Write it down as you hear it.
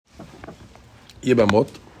Yibamot,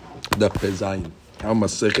 the Pezayin. How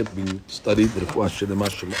Masechet being studied, Refuah Shelema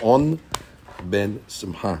Shimon ben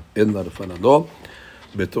Simcha. Elna Refanado,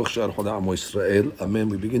 Betoch Shar Choda Amo Yisrael. Amen.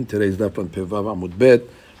 We begin today's daf on Pevav Amud Bet,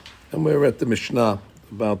 and we're at the Mishnah,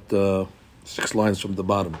 about 6 lines from the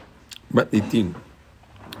bottom. Matnitin.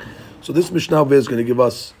 So this Mishnah is going to give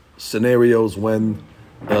us scenarios when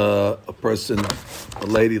a person, a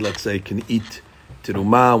lady, let's say, can eat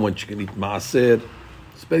terumah, when she can eat maaser.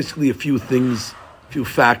 It's basically a few things, a few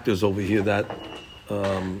factors over here that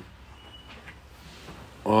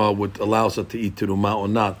would allow us to eat terumah or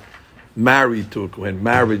not. Married to a kohen,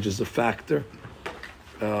 marriage is a factor.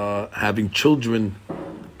 Having children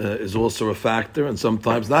is also a factor, and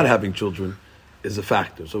sometimes not having children is a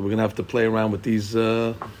factor. So we're going to have to play around with these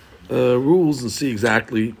rules and see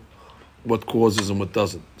exactly what causes and what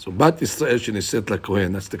doesn't. So Bat Yisrael sheniset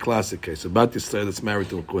lakohen, that's the classic case. So Bat Yisrael that's married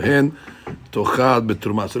to a kohen, tochad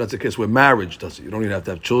betruma. So that's a case where marriage does it. You don't even have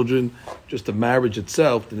to have children. Just the marriage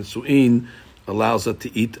itself, the nisuin, allows her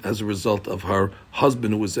to eat as a result of her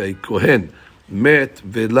husband who is a kohen. Met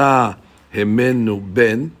vela hemenu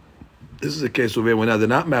ben. This is a case where now they're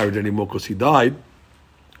not married anymore because he died,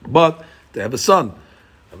 but they have a son,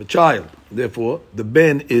 have a child. Therefore, the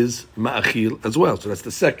ben is ma'achil as well. So that's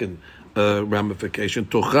the second ramification.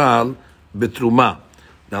 Tochal betruma.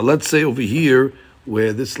 Now let's say over here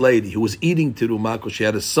where this lady who was eating teruma because she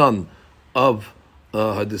had a son of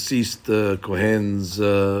her deceased kohen's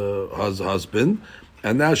husband,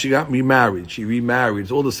 and now she got remarried. She remarried.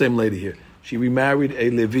 It's all the same lady here. She remarried a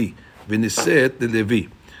Levi. V'niset the Levi.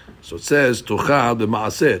 So it says tochal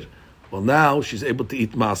b'maaser. Well, now she's able to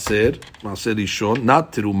eat maaser rishon,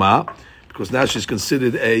 not teruma, because now she's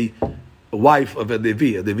considered a wife of a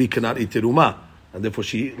Levi. A Levi cannot eat teruma, and therefore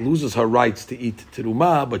she loses her rights to eat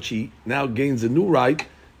teruma, but she now gains a new right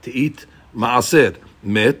to eat maaser.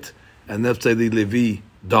 Met, and let's say the Levi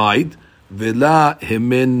died, vela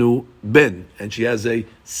hemenu ben, and she has a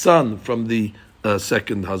son from the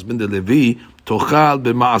second husband, the Levi, tochal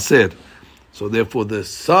b'maaser. So therefore the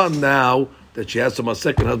son now that she has from her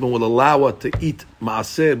second husband will allow her to eat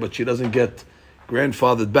maaser, but she doesn't get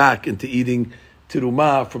grandfathered back into eating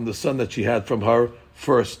terumah from the son that she had from her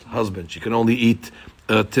first husband. She can only eat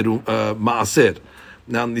maaser.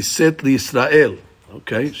 Now niset li Israel.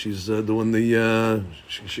 Okay, she's doing the.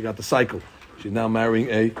 She got the cycle. She's now marrying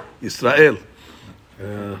a Israel.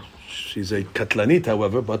 She's a katlanit,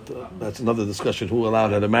 however, but that's another discussion. Who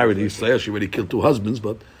allowed her to marry the Israel? She already killed 2 husbands,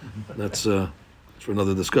 but that's for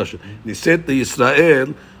another discussion. Niset li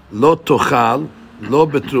Israel lo tochal lo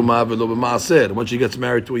betruma velo b'maaser. Once she gets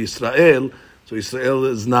married to a Israel, so Israel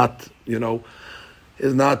is not,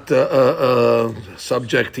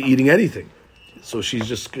 subject to eating anything. So she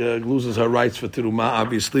just loses her rights for teruma,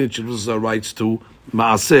 obviously, and she loses her rights to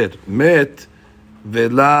maaser. Met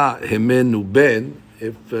vela hemenu ben.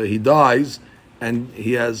 If he dies and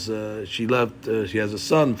he has, she has a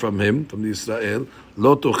son from him, from the Israel.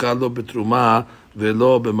 Lo tochal lo betruma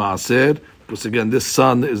velo b'maaser. Because again, this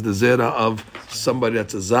son is the zera of somebody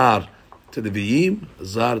that's a zar to the Viyim, a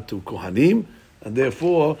zar to Kohanim, and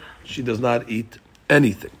therefore she does not eat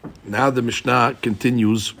anything. Now the Mishnah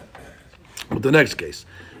continues with the next case.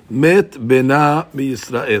 Met bena mi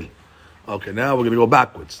Yisrael. Okay, now we're going to go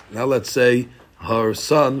backwards. Now let's say her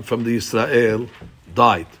son from the Israel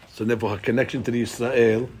died. So therefore her connection to the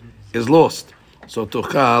Israel is lost. So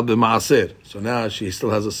tochal b'maaser. So now she still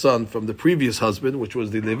has a son from the previous husband, which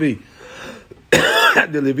was the Levi.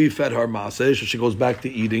 The Levi fed her maaser, so she goes back to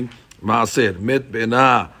eating maaser. Met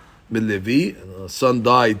bena min Levi, and her son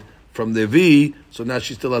died from Levi, so now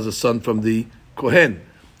she still has a son from the Kohen,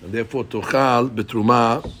 and therefore tochal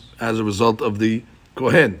betruma as a result of the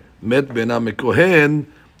Kohen. Met bena me Kohen.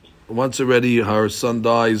 Once already her son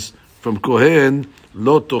dies from Kohen,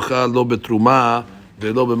 lo tochal lo betruma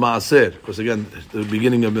velo b'maaser. Because again, the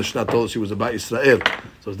beginning of Mishnah told us she was about Israel,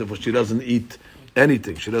 so therefore she doesn't eat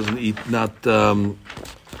anything. She doesn't eat not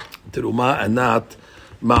teruma and not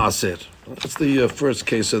maaser. That's the first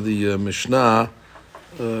case of the Mishnah.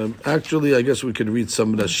 Actually, I guess we could read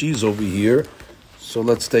some of the she's over here. So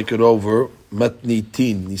let's take it over.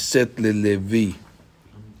 Matnitin niset leLevi.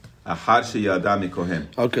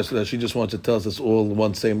 Okay, so that she just wants to tell us it's all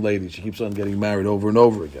one same lady. She keeps on getting married over and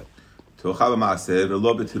over again. Right,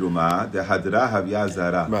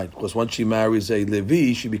 because once she marries a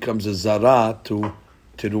Levi, she becomes a zara to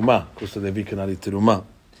teruma, because the Levi cannot eat teruma.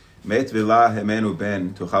 Met vela hemenu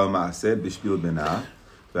ben tochal maaser b'shpil bena,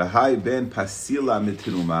 v'hai ben pasila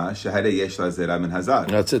mitiruma shehare yesh la zera min hazar.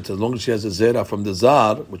 That's it. As long as she has a zera from the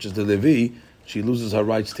zar, which is the Levi, she loses her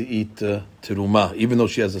rights to eat teruma, even though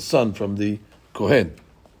she has a son from the Kohen.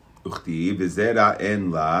 וכתיב, וזרע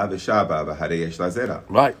אין לה ושבה, והרי יש לה זרע.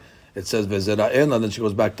 Right. It says vezera en, and then she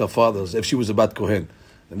goes back to her father's. If she was a bat kohen,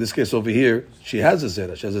 in this case over here, she has a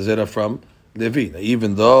zera. She has a zera from Levi. Now,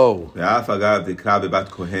 even though, ואף אגב דקרא בבת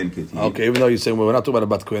כהן כתיב. okay, even though you're saying, well, we're not talking about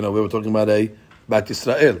a bat kohen, we were talking about a bat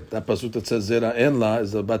Israel. That pasuk that says zera en la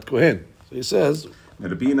is a bat kohen. So he says,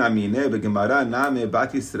 רבי נמינא בגמרא נמי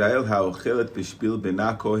בת ישראל האוכלת בשביל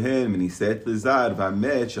בנה כהן מנישאת לזר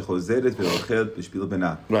והמת שחוזרת ואוכלת בשביל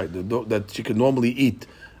בנה. right, that she can normally eat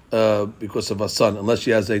because of her son, unless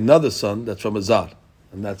she has another son that's from a zar,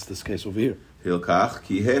 and that's this case over here. הלקח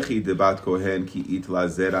כי הכי דבת כהן כי אית לה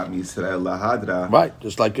זרע מישראל להדרה. Right,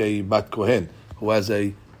 just like a bat kohen who has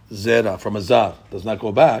a zera from a zar does not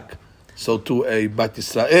go back, so to a bat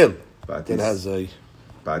Israel that has a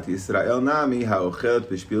בת ישראל נמי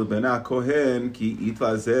האוכלת בשביל בנה כהן כי אית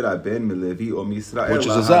לה זרע בן מלוי או מישראל which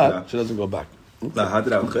is a zar, she doesn't go back.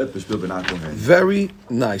 להדרה אוכלת בשביל בנה כהן. Very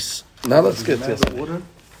nice. Now let's get this. Order?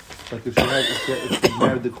 Like if she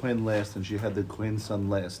married the Kohen last and she had the Kohen son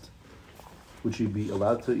last, would she be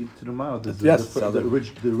allowed to eat terumah? Yes,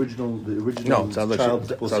 The original No, it sounds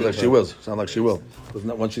child like she will. Sounds like she will. Because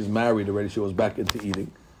once she's married already, she goes back into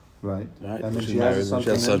eating. Right. Right? And then She's she married, has and she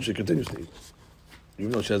has a son, something. she continues to eat.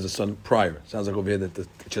 Even though she has a son prior. It sounds like over here that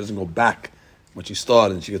she doesn't go back when she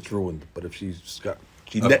started and she gets ruined. But if she's got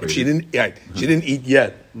she didn't eat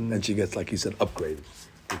yet, then she gets, like he said, upgraded.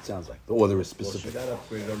 It sounds like the order is specific. Well, she got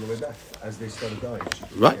upgraded on the way back as they started dying.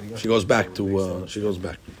 Right, she goes back to. She goes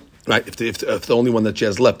back. Right, if the only one that she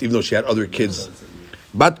has left, even though she had other kids.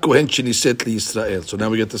 Bat kohen sheniset li Yisrael. So now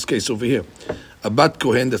we get this case over here. A bat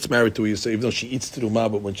kohen that's married to Yisrael, even though she eats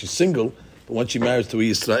terumah, but when she's single, but when she marries to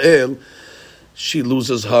Yisrael, she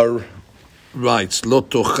loses her rights. Lo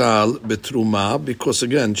tochal betrumah, because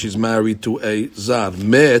again she's married to a zar.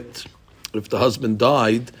 Met, if the husband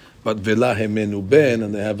died, but vela hemenu ben,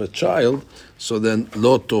 and they have a child, so then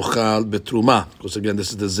lo tochal betrumah, because again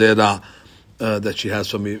this is the zera that she has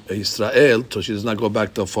from Israel, so she does not go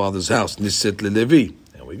back to her father's house. Niset levi.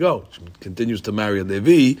 There we go. She continues to marry a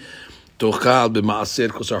Levi. Tochal b'maaser,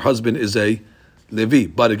 because her husband is a Levi.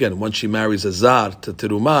 But again, once she marries a zar to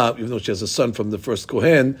terumah, even though she has a son from the first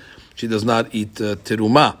kohen, she does not eat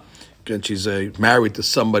terumah. Again, she's married to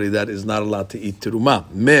somebody that is not allowed to eat terumah.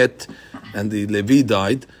 Met, and the Levi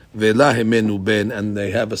died. Vela hemenu ben, and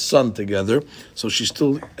they have a son together, so she's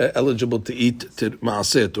still eligible to eat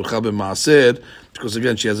maaser, tochal b'maaser, because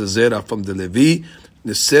again she has a zera from the Levi.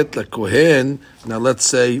 Niset la kohen. Now let's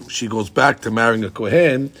say she goes back to marrying a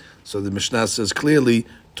kohen, so the Mishnah says clearly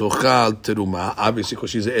tochal terumah, obviously because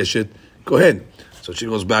she's a eshet kohen, so she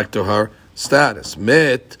goes back to her status.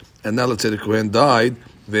 Met, and now let's say the kohen died.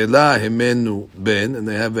 Vela hemenu ben, and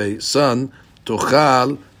they have a son.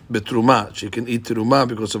 Tochal betrumah. She can eat terumah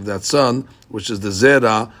because of that son, which is the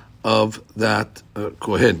zera of that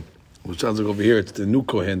kohen. Which sounds like over here it's the new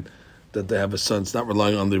kohen that they have a son. It's not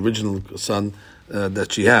relying on the original son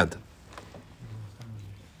that she had.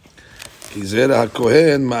 Ki zera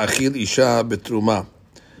ha-kohen ma'achil isha betrumah.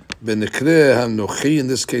 Benekre hanochi, in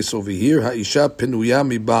this case over here, ha-isha penuya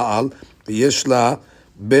mi-ba'al v'yesh la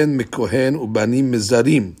ben mekohen ubanim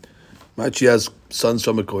mezarim. Right? She has sons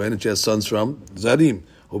from a kohen and she has sons from zarim.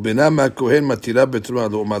 ובינה מהכהן מתירה בתרומה.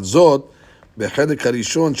 לעומת זאת, בחלק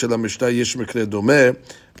הראשון של המשנה יש מקרה דומה,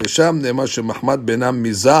 ושם נאמר שמחמד בינם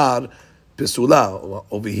מזר פסולה.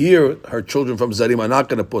 Over here, her children from Zarim are not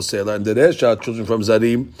going to posela, and the Resha, children from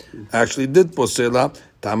Zarim, actually did posela.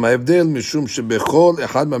 טעם ההבדל, משום שבכל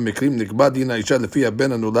אחד מהמקרים נקבע דין האישה לפי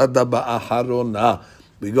הבן הנולד לה באחרונה.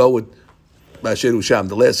 We go with Basher Usham.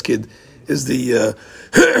 The last kid is the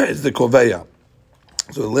Koveya.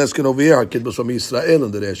 So the last kid over here, our kid was from Israel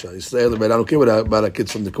and the Resha. Israel, but I don't care about our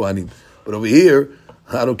kids from the Kohanim. But over here,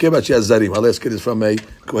 I don't care about she has Zarim. Our last kid is from a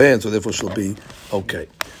Kohen, so therefore she'll be okay.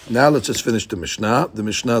 Now let's just finish the Mishnah. The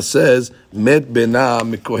Mishnah says, Met bena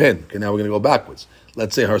mikohen. Okay, now we're going to go backwards.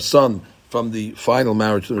 Let's say her son from the final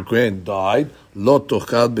marriage to the Kohen died, lo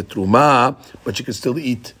tochal betruma, but she can still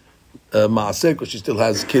eat maaseh because she still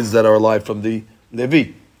has kids that are alive from the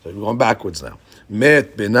Levi. So we're going backwards now.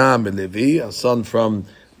 Met bena Levi, a son from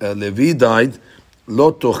Levi died.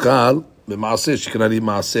 Lo tochal b'maaser, she cannot eat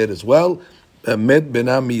maaser as well. Met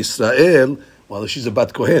bena Yisrael, well, she's a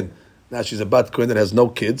bat kohen. Now she's a bat kohen that has no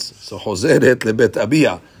kids. So chozeret lebet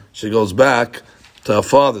abiyah, she goes back to her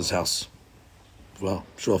father's house. Well,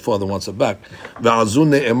 I'm sure her father wants her back. Va'azun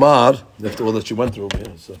ne'emar, after all that she went through,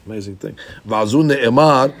 it's an amazing thing. Va'azun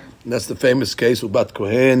ne'emar, and that's the famous case of bat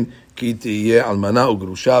kohen, ki tiyeh almana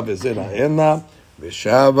ugrusha ve'zera ena.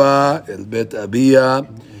 ושבה אל בית אביה,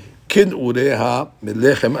 כנעוריה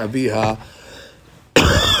מלחם אביה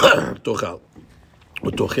תאכל.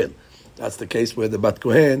 utochel. That's the case where the bat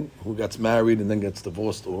kohen who gets married and then gets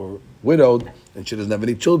divorced or widowed, and she doesn't have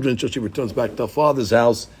any children, so she returns back to her father's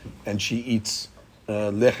house and she eats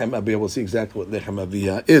lechem aviyah. We'll see exactly what lechem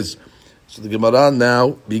aviyah is. So the Gemara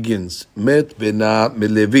now begins. Met bena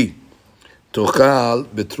melevi tochal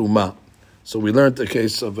betruma. So we learned the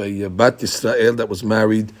case of a bat Yisrael that was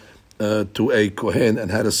married to a kohen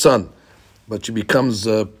and had a son, but she becomes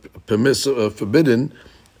forbidden.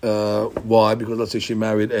 Why? Because let's say she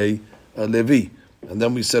married a Levi, and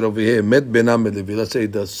then we said over here, Met benam Levi. Let's say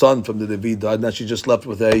the son from the Levi died. Now she just left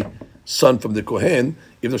with a son from the Kohen,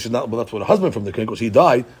 even though she's not left with a husband from the Kohen because he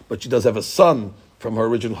died, but she does have a son from her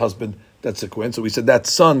original husband that's a Kohen. So we said that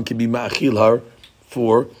son can be ma'achil her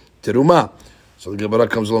for teruma. So the Gemara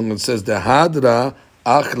comes along and says, the hadra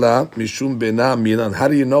achla mishum bena minan. How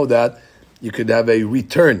do you know that? You could have a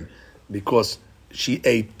return because she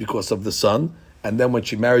ate because of the son, and then when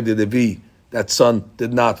she married the Levi, that son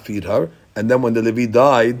did not feed her. And then when the Levi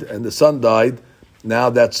died and the son died, now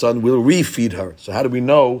that son will refeed her. So how do we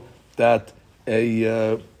know that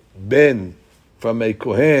a ben from a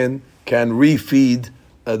Kohen can refeed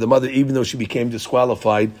the mother, even though she became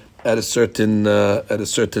disqualified at a certain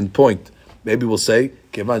point? Maybe we'll say,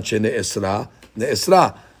 Kevan she ne'esra,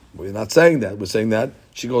 ne'esra. We're not saying that. We're saying that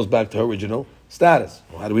she goes back to her original status.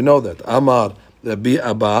 Well, how do we know that? Amar Rabbi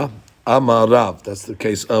Abba, Amar Rav. That's the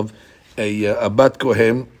case of a bat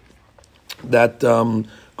kohen that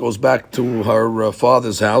goes back to her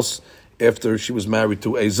father's house after she was married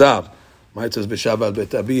to a zar. It says b'shavat bet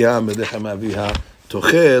aviha melechem aviha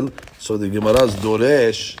tochel. So the Gemara's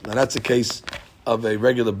doresh. Now that's a case of a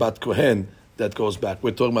regular bat kohen that goes back.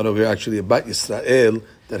 We're talking about over here actually a bat Yisrael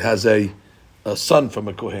that has a son from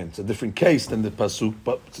a kohen. It's a different case than the pasuk,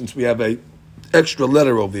 but since we have a extra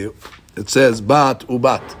letter over here, it says bat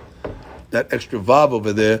ubat. That extra vav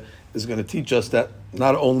over there is going to teach us that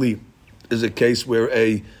not only is a case where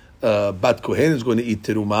a bat kohen is going to eat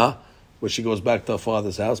teruma, where she goes back to her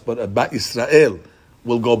father's house, but a bat Yisrael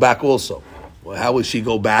will go back also. Well, how will she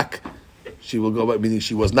go back? She will go back, meaning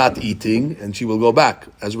she was not eating, and she will go back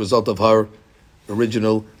as a result of her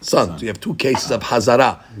original son. So you have two cases of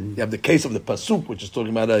hazara. You have the case of the pasuk, which is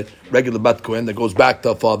talking about a regular bat kohen that goes back to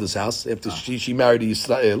her father's house after she married a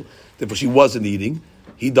Yisrael. Therefore, she wasn't eating.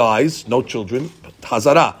 He dies, no children,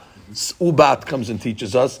 hazara. Ubat comes and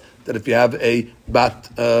teaches us that if you have a bat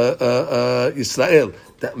Yisrael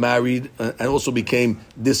that married and also became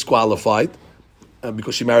disqualified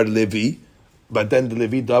because she married a Levi, but then the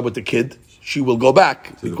Levi died with the kid, she will go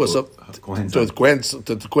back to because of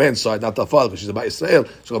the Kohen side, not the father, because she's a bat Yisrael.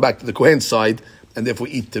 She'll go back to the Kohen side and therefore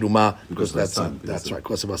eat teruma because that's son. That's right,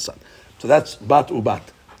 because of her son. So that's bat ubat.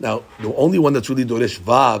 Now, the only one that's really doresh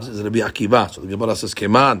vavs is Rabbi Akiva. So the Gemara says,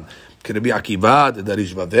 Keman, Rabbi Akiva, the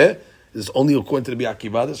darish vaveh. Is only according to Rabbi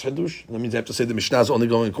Akiva, this Hadush. That means I have to say the Mishnah is only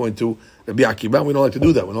going according to Rabbi Akiva. We don't like to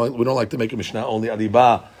do that. We don't like to make a Mishnah only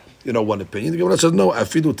Ariba, one opinion. The Gemara says, no,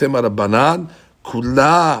 Afidu Tema Rabbanan,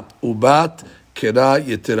 Kula Ubat Kera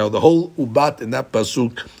Yetera. The whole Ubat in that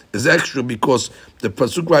Pasuk is extra because the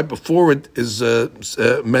Pasuk right before it is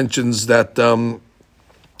mentions that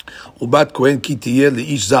Ubat Kohen Kitiyeh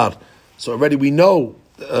Li'ish Zar. So already we know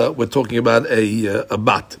we're talking about a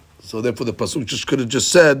bat. So therefore, the pasuk just could have just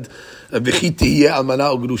said "V'chitiyeh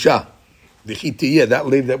almana u'grusha." V'chitiyeh, that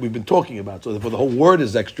lady that we've been talking about. So therefore, the whole word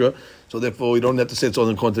is extra. So therefore, we don't have to say it's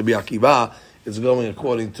only according to Rabbi Akiva. It's going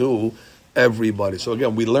according to everybody. So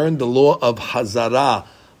again, we learned the law of hazara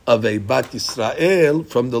of a bat Yisrael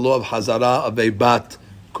from the law of hazara of a bat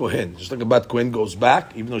kohen. Just like a bat kohen goes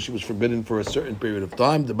back, even though she was forbidden for a certain period of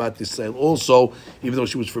time, the bat Yisrael also, even though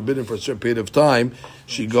she was forbidden for a certain period of time,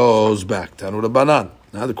 she goes back. Tanu Rabbanan.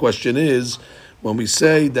 Now the question is, when we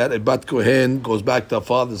say that a bat kohen goes back to her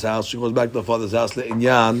father's house, she goes back to her father's house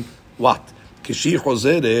le'inyan, what? Kishi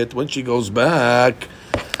chozeret, when she goes back,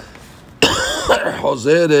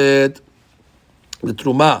 chozeret the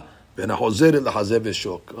truma, v'ena chozeret l'chazeh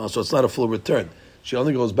v'shok. So it's not a full return. She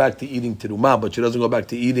only goes back to eating teruma, but she doesn't go back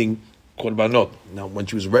to eating korbanot. Now, when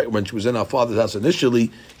she was in her father's house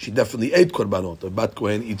initially, she definitely ate korbanot. A bat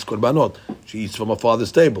kohen eats korbanot. She eats from her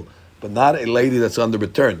father's table. But not a lady that's on the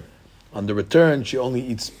return. On the return, she only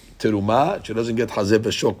eats teruma. She doesn't get hazeh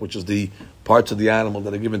v'shok, which is the parts of the animal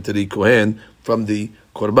that are given to the kohen from the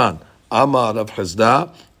korban. Amar Rav Chizda,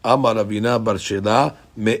 Amar Ravina bar Shela,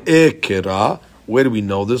 me'ekera. Where do we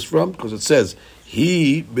know this from? Because it says,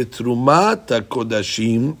 He betrumat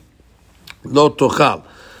hakodashim lo tochal.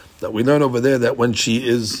 That we learn over there that when she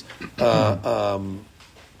is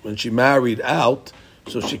when she married out,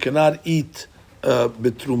 so she cannot eat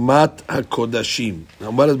betrumat hakodashim.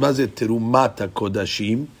 Now, what is terumat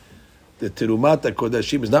hakodashim? the Terumat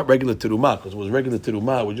HaKodashim is not regular Terumah, because it was regular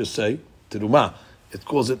Terumah, we just say Terumah. It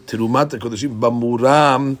calls it Terumat HaKodashim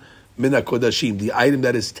Bamuram Min HaKodashim, the item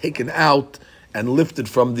that is taken out and lifted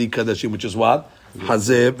from the Kodashim, which is what?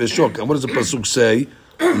 Hazeh V'shok. And what does the Pasuk say?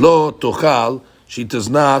 Lo Tochal, she does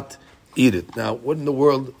not eat it. Now, what in the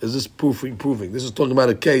world is this proving? This is talking about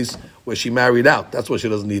a case where she married out. That's why she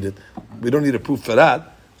doesn't eat it. We don't need a proof for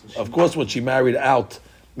that. Of course, when she married out,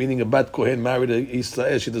 meaning a Bat Kohen married a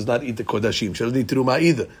Israel, she does not eat the Kodashim. She doesn't eat Terumah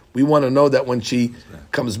either. We want to know that when she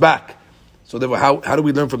comes back. So therefore, how do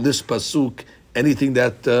we learn from this Pasuk anything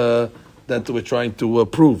that we're trying to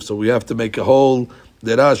prove? So we have to make a whole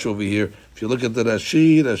derash over here. If you look at the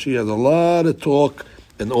Rashi has a lot of talk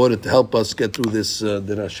in order to help us get through this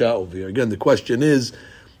derasha over here. Again, the question is,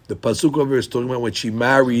 the Pasuk over here is talking about when she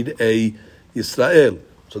married a Israel.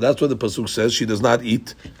 So that's what the Pasuk says. She does not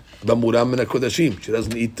eat Bamuram Min HaKodashim. She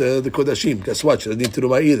doesn't eat the Kodashim. Guess what? She doesn't eat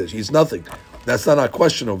Terumah either. She eats nothing. That's not our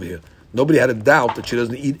question over here. Nobody had a doubt that she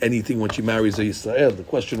doesn't eat anything when she marries a Israel. The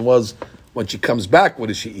question was, when she comes back, what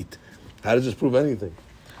does she eat? How does this prove anything?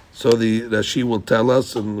 So the Rashi will tell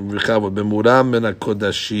us, and Bamuram Min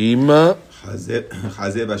HaKodashim.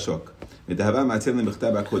 חזה בשוק. מדהבה מעצר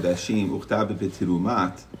למכתב הקודשים וכתב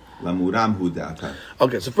בתרומת למורם הוא דעתה.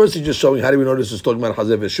 Okay, so first he's just showing how do we know this is talking about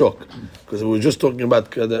Hazeh V'shok? Because if we were just talking about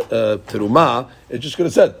Terumah, it's just going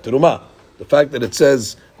to say Terumah. The fact that it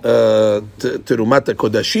says Terumat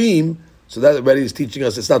HaKodashim, so that already is teaching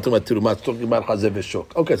us it's not talking about Terumah, it's talking about Hazeh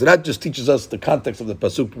V'shok. Okay, so that just teaches us the context of the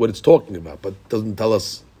Pasuk, what it's talking about, but doesn't tell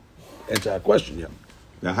us, answer our question yet.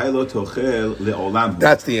 That's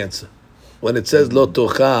the answer. When it says lo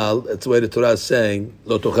tochal, it's the way the Torah is saying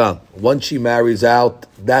lo tochal. Once she marries out,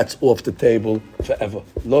 that's off the table forever.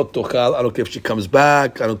 Lo tochal. I don't care if she comes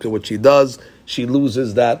back. I don't care what she does. She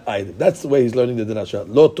loses that item. That's the way he's learning the Drasha.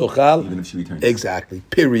 Lo tochal. Even if she returns. Exactly.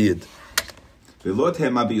 Period. So that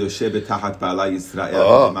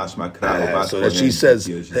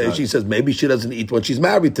she says maybe she doesn't eat when she's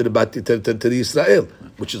married to the Israel,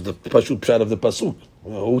 which is the pashut pshat of the pasuk.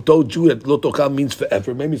 Who told you that lo tochal means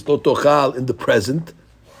forever? Maybe it's lo tochal in the present.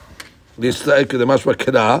 Israel kedemashma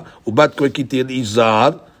kera ubat koikiti el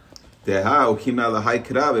izar. דהה וקימנה להי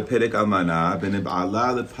קרא בפרק אלמנה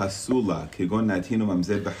בנבעלה לפסולה כגון נתינו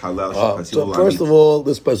ממזר בחלל So first of all,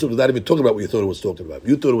 this pasuk is not even talking about what you thought it was talking about.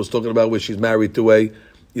 You thought it was talking about where she's married to a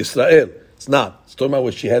Israel. It's not. It's talking about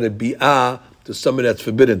where she had a bi'ah to somebody that's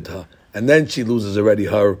forbidden to her. And then she loses already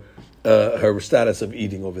her status of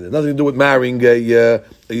eating over there. Nothing to do with marrying a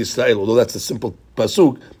Israel, although that's a simple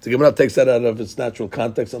pasuk. The Gemara takes that out of its natural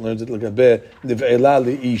context and learns it like a niv'ela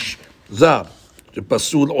li'ish zar.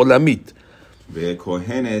 פסול עולמית.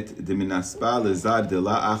 וכהנת דמנספה לזר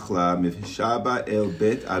דלה אחלה מפשבה אל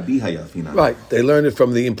בית אביה ילפינה. Right, they learn it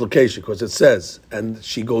from the implication because it says, and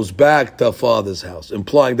she goes back to her father's house,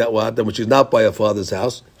 implying that what? That when she's not by her father's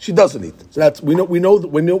house, she doesn't eat. So that's we know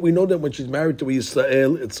that when she's married to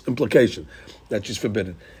Israel, it's implication that she's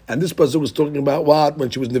forbidden. And this pasuk was talking about what? When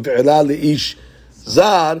she was niv'ela li'ish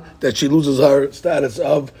zar, that she loses her status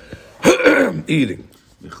of eating.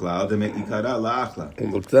 בכלל דמעיקרה לאחלה.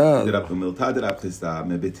 ומילתא דרבחסדא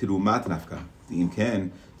מבתרומת נפקא. אם כן,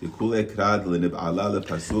 תקולי קרא לנבעלה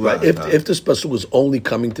לפסולה. If this pasuk was only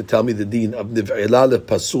coming to tell me the deen of niv'ela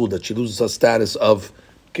lepasul, that she loses her status of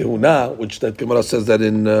kehuna, which that Gemara says that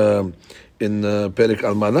in Perek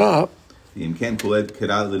Almanah. אם כן, קולי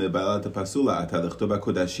קרא לנבעלה לפסולה, אתה לכתוב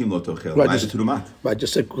הקודשים לא תאכל. מה זה תרומת? Right,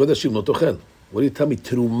 just say קודשים לא תאכל. What do you tell me?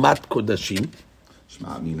 תרומת קודשים.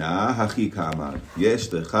 שמע מינה, הכי כאמר,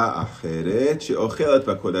 יש לך אחרת שאוכלת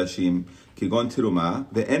בקודשים, כגון תרומה,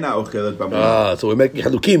 ואינה אוכלת במורה. So we're making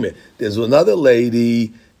halukime. There's another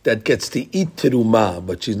lady that gets to eat teruma,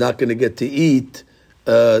 but she's not going to get to eat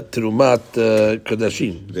terumat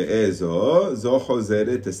kodashim. ואיזו, זו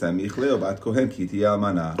חוזרת תסמיך לה, ובת כהן, כי תהיה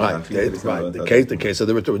אלמנה. Right, the case of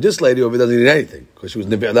the return. This lady over there doesn't eat anything, because she was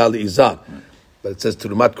niv'ela li'izar. But it says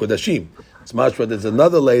terumat kodashim. It's mashma. There's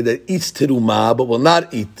another lady that eats terumah but will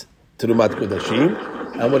not eat terumat kodashim.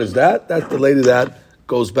 And what is that? That's the lady that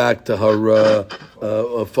goes back to her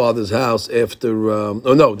father's house after.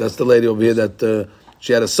 That's the lady over here that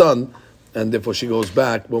she had a son, and therefore she goes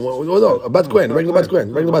back. A bat kohen, regular bat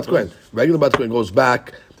kohen goes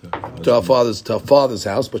back to her father's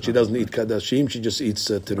house, but she doesn't eat kodashim. She just eats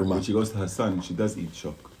terumah. When she goes to her son, she does eat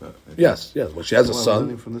shok. Yes. Well, she has a son. We're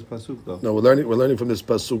learning from this pasuk, though. No, we're learning from this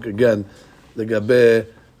pasuk again. The gabe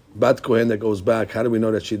bat kohen that goes back. How do we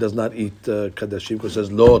know that she does not eat kadashim? Because it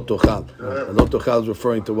says lo tochal. And lo tochal is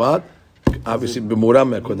referring to what? Obviously,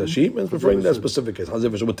 b'muram kodashim, and referring to that specific case. Hazeh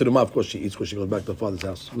v'shom, but teruma, of course, she eats when she goes back to the father's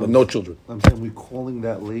house with no children. I'm saying we're calling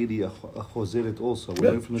that lady a chozeret also. We're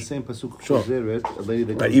learning from the same pasuk chozeret, a lady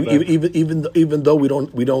that goes back. Even though we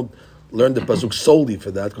don't learn the pasuk solely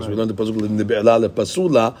for that, because we learn the pasuk in the be'ela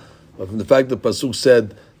pasula, but from the fact that pasuk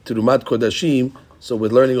said terumat kodashim, so we're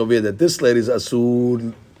learning over here that this lady is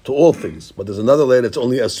asur to all things, but there's another lady that's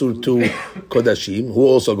only asur to kodashim, who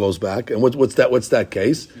also goes back. And what's that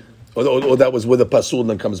case? Or that was with a pasul and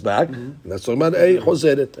then comes back. And that's talking about a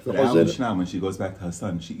chozeret. Now, when she goes back to her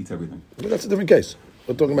son, she eats everything. But that's a different case.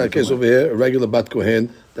 We're talking about a case over here, a regular bat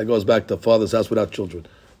kohen that goes back to father's house without children.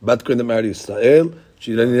 Bat kohen that married Israel,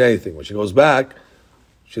 she doesn't eat anything. When she goes back,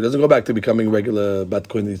 she doesn't go back to becoming regular bat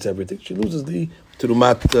kohen that eats everything. She loses the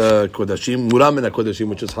terumat kodashim, muram min kodashim,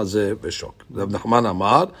 which is hazeh v'shok. Rav Nachman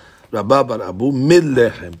Amar, Rabba bar Abu, mid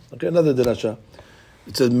lechem. Okay, another derasha.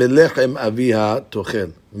 It says melechem aviha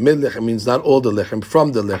tochel. Melechem means not all the lechem,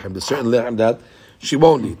 from the lechem. There's certain lechem that she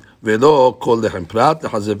won't eat. Velo kol lechem prat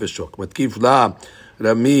lehazeh v'shok. Matkif la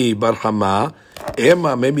Rami bar Hama.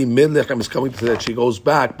 Emma, maybe melechem is coming to say that she goes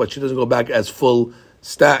back, but she doesn't go back as full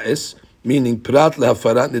status, meaning prat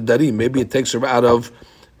lehafarat nidarim. Maybe it takes her out of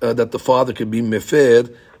that the father could be mefer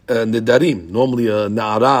nidarim. Normally a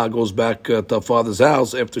na'ara goes back to her father's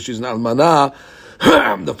house after she's an almanah.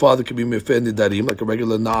 The father could be mefer nidarim, like a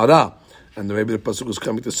regular na'ara. And maybe the pasuk is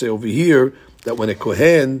coming to say over here that when a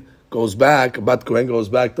kohen goes back, a bat kohen goes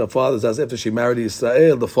back to her father's house after she married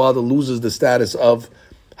Israel, the father loses the status of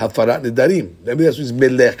hafarat nidarim. Maybe that's what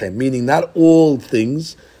melechem, meaning not all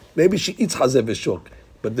things. Maybe she eats hazeh v'shok,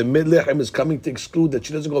 but the melechem is coming to exclude that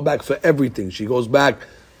she doesn't go back for everything. She goes back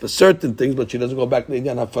for certain things, but she doesn't go back to the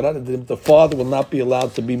inyan hafarat nidarim. The father will not be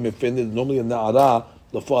allowed to be mefer. Normally in na'ara,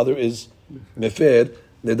 the father is mefer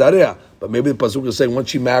nedareah, but maybe the pasuk is saying once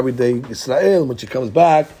she married the Israel, when she comes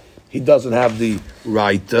back, he doesn't have the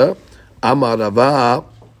right. Amar Rava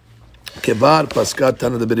kevar paskat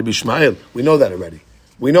Tana de Berabi Ishmael. We know that already.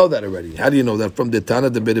 How do you know that? From the Tana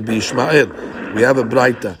de Berabi Ishmael, we have a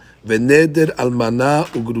braita v'neder almana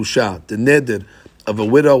ugrusha. The neder of a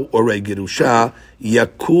widow or a gerusha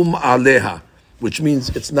yakum aleha, which means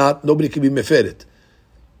it's not, nobody can be meferet.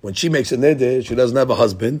 When she makes a neder, she doesn't have a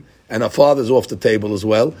husband, and her father's off the table as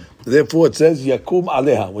well. Therefore, it says yakum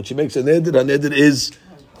aleha. When she makes a neder, her neder is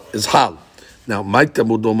hal. Now, Mike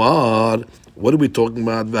Tamudomar, what are we talking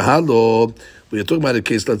about? V'halo. We are talking about a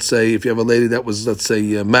case. Let's say if you have a lady that was, let's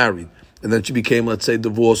say, married, and then she became, let's say,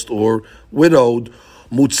 divorced or widowed.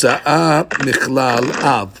 Mutza'a michlal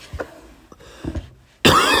av.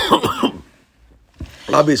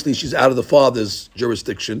 Obviously, she's out of the father's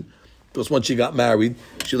jurisdiction, because once she got married,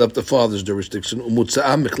 she left the father's jurisdiction.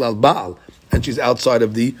 Umutza'a michlal baal, and she's outside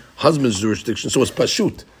of the husband's jurisdiction. So it's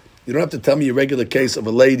pashut. You don't have to tell me a regular case of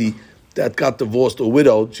a lady that got divorced or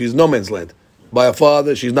widowed. She's no man's land. By a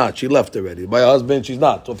father, she's not. She left already. By a husband, she's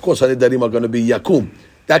not. So of course, Hanidarim are going to be yakum.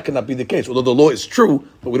 That cannot be the case. Although the law is true,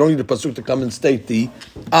 but we don't need the pasuk to come and state the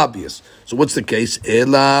obvious. So what's the case?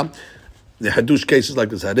 Ela, the hadush cases like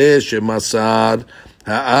this. Masar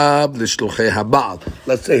ha'ab l'shluchei habal.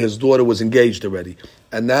 Let's say his daughter was engaged already,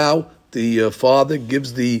 and now the father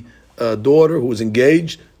gives the daughter who is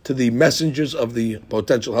engaged to the messengers of the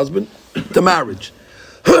potential husband to marriage.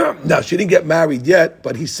 Now she didn't get married yet,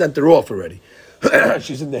 but he sent her off already.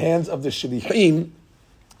 She's in the hands of the shlichim.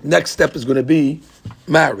 Next step is going to be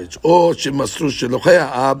marriage, or the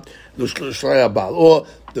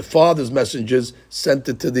father's messengers sent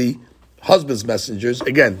it to the husband's messengers.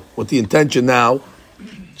 Again, with the intention now,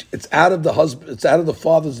 it's out of the husband, it's out of the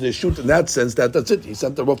father's shoot in that sense. That's it. He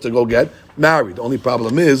sent her off to go get married. The only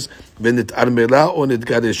problem is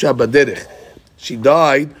she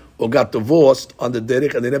died or got divorced on the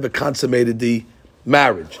derech, and they never consummated the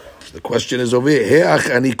marriage. So the question is over here.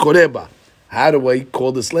 How do I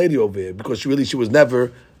call this lady over here? Because she was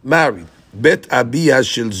never married. Bet abiya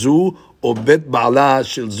shilzu or bet ba'ala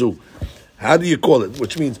shilzu. How do you call it?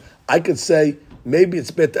 Which means I could say maybe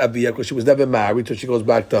it's bet abiya because she was never married, so she goes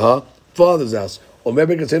back to her father's house. Or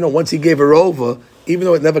maybe I can say no. Once he gave her over, even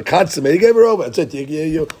though it never consummated, he gave her over. That's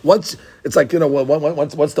it. Once it's like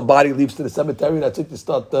once the body leaves to the cemetery, that's it. They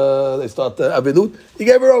start avilut. He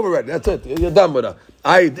gave her over already. That's it. You're done with her.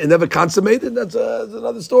 It never consummated. That's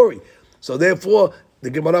another story. So therefore,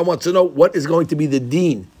 the Gemara wants to know what is going to be the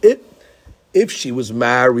deen. If she was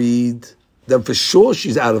married, then for sure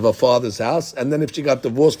she's out of her father's house, and then if she got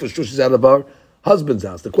divorced, for sure she's out of her husband's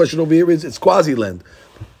house. The question over here is, it's quasi-land.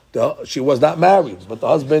 She was not married, but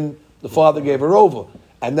the father gave her over.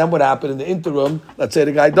 And then what happened in the interim? Let's say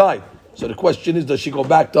the guy died. So the question is, does she go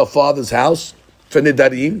back to her father's house for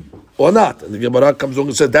nidarim, or not. And the Gemara comes along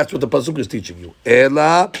and says that's what the pasuk is teaching you.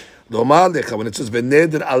 Ela lomar lecha, when it says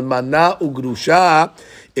v'neder almana ugrusha,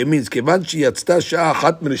 it means kevan sheyatzta sha'a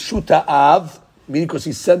achat min reshut ha'av, meaning because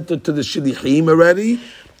he sent her to the shlichim already.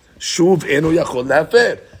 Shuv eno yachol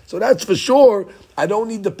lefer. So that's for sure. I don't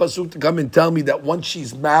need the pasuk to come and tell me that once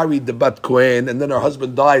she's married the bat kohen and then her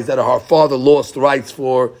husband dies, that her father lost rights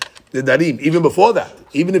for the darim. Even before that,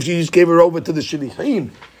 even if she just gave her over to the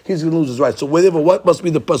shlichim, he's going to lose his rights. So whatever, what must be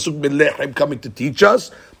the pasuk min lechem coming to teach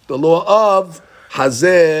us? The law of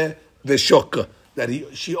hazeh v'shok, that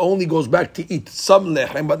she only goes back to eat some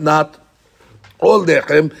lechem, but not all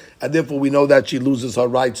lechem, and therefore we know that she loses her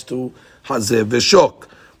rights to hazeh v'shok.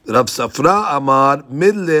 Rav Safra Amar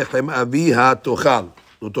mid lechem aviha tochal,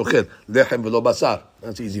 no tochel lechem v'lo basar.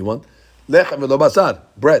 That's an easy one. Lechem v'lo basar,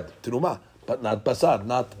 bread, teruma, but not basar,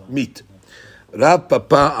 not meat. Rav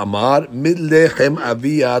Papa Amar mid lechem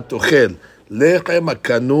aviha tochel lechem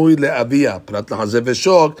akanui leavia prat lahazeh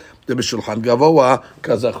v'shok the b'shulchan gavoa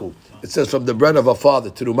kazachu. It says from the bread of a father.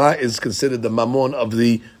 Teruma is considered the mammon of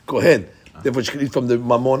the kohen. Therefore, she can eat from the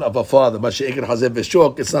mammon of a father. Mashiach hazeh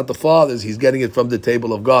v'shok, it's not the father's. He's getting it from the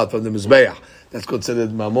table of God, from the mizbeach. That's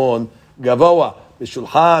considered mammon gavoa.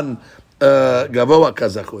 B'shulchan gavoa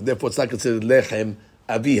kazachu. Therefore, it's not considered lechem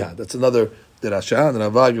aviha. That's another derasha. And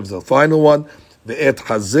Rava gives the final one. Ve'et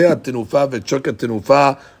hazeh tenufa ve'chok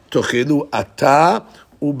tenufa tochilu ata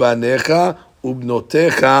ubanecha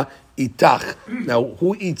ubnotecha itach. Now,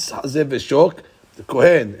 who eats hazeh v'shok? The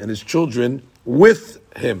kohen and his children with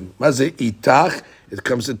him. Mazeh itach. It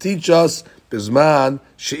comes to teach us bizman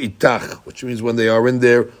she'itach, which means when they are in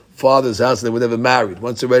their father's house, they were never married.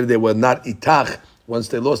 Once already they were not itach. Once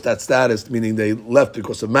they lost that status, meaning they left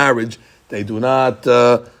because of marriage, they do not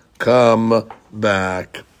come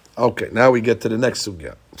back. Okay, now we get to the next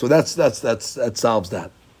sugya. So that solves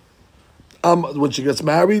that. When she gets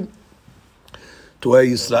married to a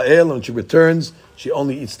Yisrael, when she returns, she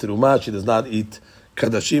only eats teruma. She does not eat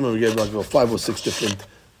kadashim. And we gave like 5 or 6 different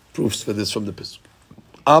proofs for this from the Pesach.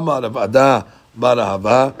 Amar Rav Ada bar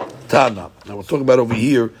Ahava Tana. Now we're talking about over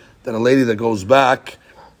here that a lady that goes back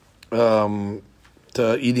to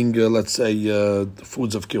eating, let's say, the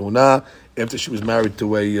foods of kehuna after she was married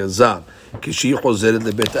to a zar. כשהיא חוזרת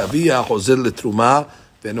לבית אביה, חוזרת לתרומה,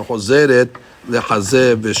 ואינה חוזרת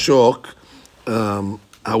לחזה ושוק.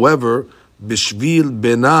 However, בשביל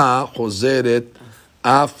בנה חוזרת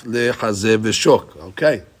אף לחזה ושוק.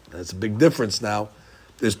 Okay, that's a big difference now.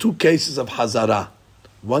 There's 2 cases of hazara.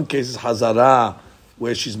 One case is hazara,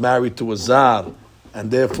 where she's married to a zar, and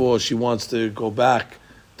therefore she wants to go back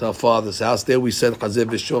to her father's house. There we said hazeh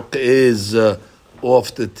v'shok is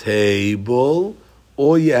off the table.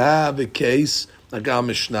 Or you have a case, like our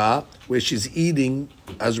Mishnah, where she's eating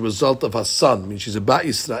as a result of her son. I mean, she's a Bat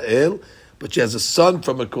Yisrael, but she has a son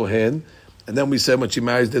from a Kohen. And then we said when she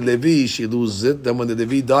marries the Levi, she loses it. Then when the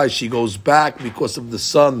Levi dies, she goes back because of the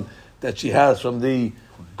son that she has from the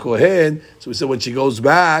Kohen. So we said when she goes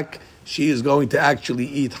back, she is going to actually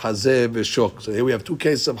eat hazeh v'shok. So here we have 2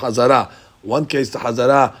 cases of hazara. One case, the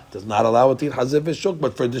hazara does not allow her to eat hazeh v'shok,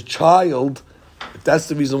 but for the child, if that's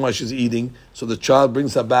the reason why she's eating, so the child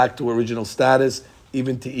brings her back to original status,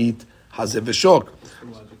 even to eat hazeh v'shok.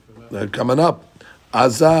 Coming up.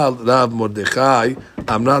 Azal Rav Mordechai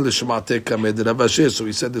Amna l'shma'te kamed Rav Asher. So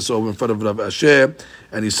he said this over in front of Rav Asher,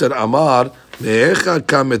 and he said, Amar me'echa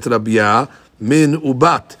kamet Rabia min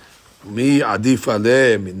ubat mi adif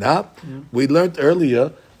aleh minna. We learned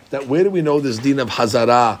earlier that where do we know this din of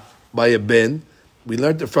hazara by a ben? We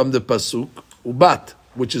learned it from the pasuk ubat,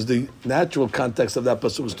 which is the natural context of that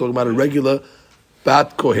pasuk. It's talking about a regular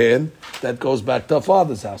bat kohen that goes back to her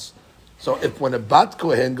father's house. So if when a bat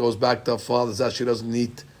kohen goes back to her father's house, she doesn't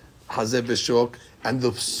eat hazeh v'shok, and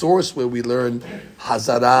the source where we learn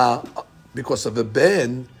hazara because of a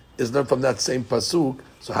ben is learned from that same pasuk.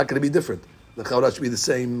 So how can it be different? The Chaurat should be the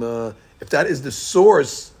same. If that is the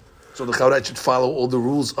source, so the Chaurat should follow all the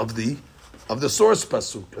rules of the source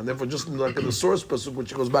pasuk, and therefore just like in the source pasuk, when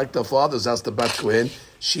she goes back to her father's house, the bat kohen,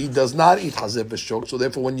 she does not eat hazeh v'shok. So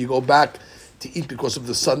therefore, when you go back to eat because of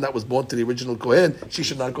the son that was born to the original kohen, she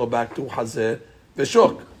should not go back to hazeh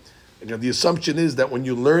v'shok. Again, the assumption is that when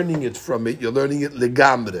you're learning it from it, you're learning it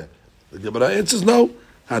legamre. The Gemara answers no.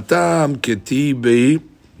 Hatam ketibi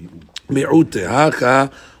mi'ut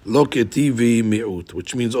hacha lo ketivi mi'ut,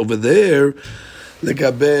 which means over there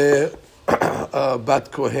legabe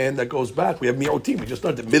bat kohen that goes back. We have mi'utim. We just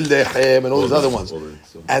learned the millechem and all those other ones,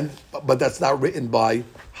 but that's not written by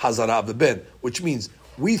hazara of the ben, which means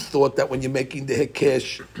we thought that when you're making the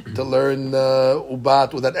hekesh to learn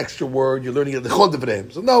ubat with that extra word, you're learning it l'chol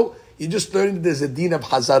devreim. So no, you're just learning that there's a din of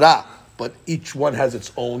hazara but each one has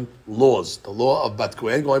its own laws. The law of Bat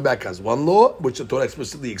Kohen going back has one law, which the Torah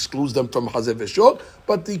explicitly excludes them from Hazeh V'Shok,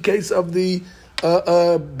 but the case of the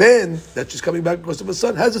Ben, that she's coming back because of a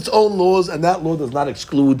son, has its own laws, and that law does not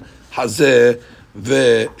exclude Hazeh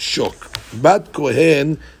V'Shok. Bat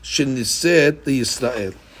Kohen Sheniset the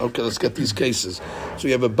Yisrael. Okay, let's get these cases. So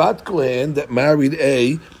you have a Bat Kohen that married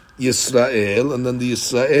a Yisrael, and then the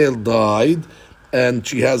Yisrael died, and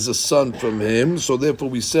she has a son from him. So therefore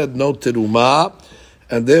we said no teruma,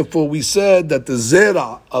 and therefore we said that the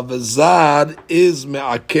zera of a zad is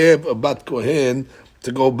me'akev a Bat Kohen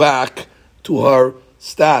to go back to her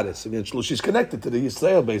status. Again, she's connected to the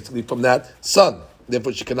Yisrael basically from that son.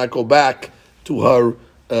 Therefore she cannot go back to her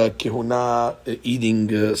kehuna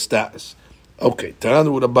eating status. Okay,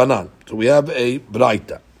 Taranu Rabbanan. So we have a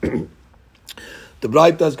Braita. The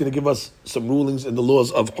Braita is going to give us some rulings in the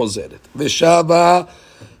laws of Chozeret. Veshava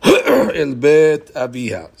el bet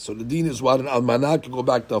aviha. So the deen is what an almanah can go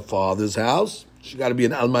back to her father's house. She got to be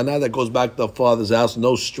an almanah that goes back to her father's house,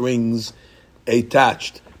 no strings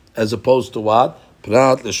attached, as opposed to what?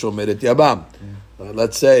 Prat l'shomeret yabam.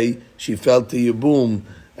 Let's say she fell to Yibum,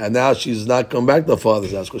 and now she's not coming back to her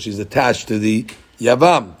father's house because she's attached to the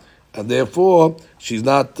Yavam. And therefore, she's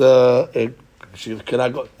not, she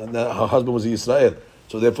cannot go, and her husband was Israel.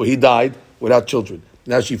 So therefore, he died without children.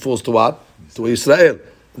 Now she falls to what? To Israel.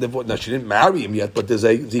 And therefore, now she didn't marry him yet, but there's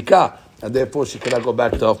a zikah. And therefore, she cannot go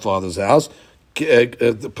back to her father's house.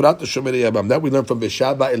 That we learn from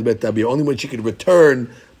Beshaba el Bet Abiyah. Only when she could return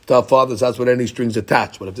to her father's house with any strings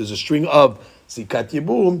attached. But if there's a string of zikat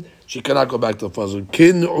yibum, she cannot go back to her father's house.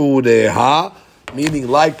 Kin ureha, meaning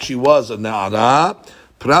like she was a na'ara.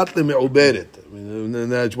 Prat le'me'uberet.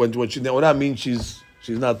 When she ne'ora means she's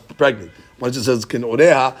not pregnant. Once it says kin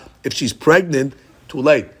ureha, if she's pregnant, too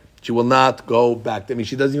late. She will not go back. I mean,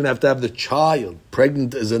 she doesn't even have to have the child.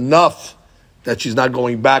 Pregnant is enough that she's not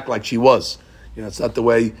going back like she was. You know, it's not the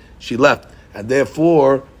way she left. And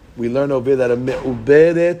therefore, we learn over here that a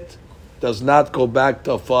me'uberet does not go back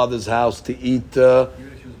to her father's house to eat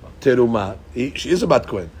teruma. She is a Bat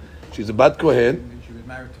Kohen. She's a Bat Kohen. She was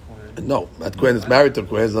married to Kohen. No, Bat Kohen is married to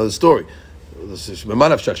Kohen. It's another story. We're talking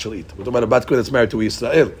about a Bat Kohen that's married to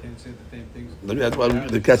Israel. Can't say the same things.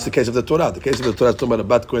 That's the case of the Torah. The case of the Torah is talking about a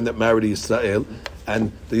Bat Kohen that married Israel,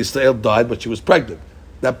 and the Israel died, but she was pregnant.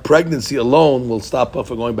 That pregnancy alone will stop her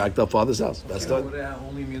from going back to her father's house. That's the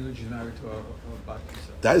only means that she's married to a Bat.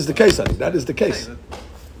 That is the case, honey. That is the case.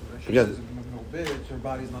 Again, her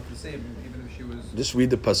body's not the same, even if she was. Just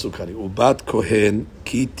read the pasuk, honey. Ubat Kohen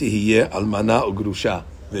ki tihiyeh almana ugrusha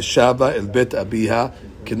v'shava el bet abiha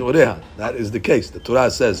kinureha. That is the case. The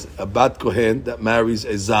Torah says a Bat Kohen that marries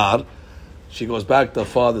a zar, she goes back to her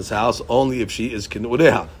father's house only if she is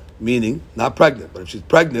kinureha, meaning not pregnant. But if she's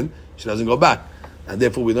pregnant, she doesn't go back. And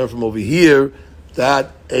therefore, we learn from over here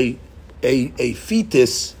that a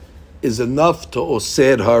fetus is enough to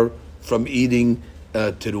osir her from eating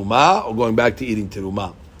teruma or going back to eating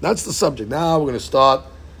teruma. That's the subject. Now we're going to start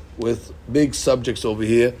with big subjects over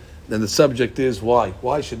here. Then the subject is why.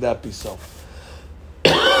 Why should that be so?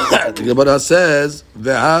 The Gemara says,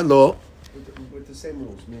 "Ve'alo." With the same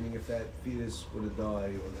rules, meaning if that fetus would have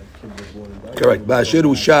died or that kid was born and died. Correct.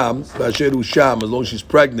 Ba'asher Sham, as long as she's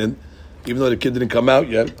pregnant, even though the kid didn't come out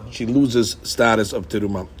yet, she loses status of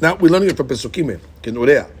teruma. Now we're learning it from Pesukim,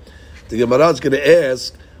 Kinurea. The Gemara is going to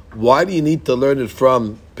ask, why do you need to learn it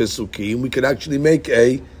from Pesukim? We could actually make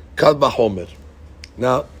a Kal Vachomer.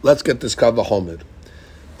 Now, let's get this Kal Vachomer.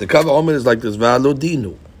 The Kal Vachomer is like this, V'alo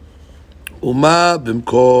dinu. Uma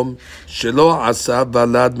b'mkom shelo asa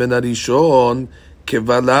valad min harishon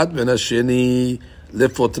kevalad min hasheni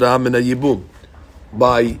lefotra min hayibum.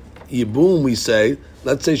 By yibum, we say,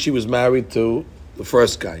 let's say she was married to the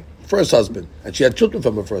first guy, first husband, and she had children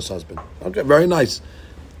from her first husband. Okay, very nice.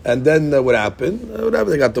 And then what happened? Whatever,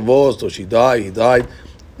 they got divorced, or she died, he died.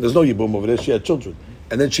 There's no yibum over there, she had children.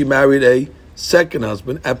 And then she married a second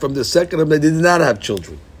husband, and from the second husband, they did not have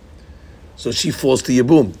children. So she falls to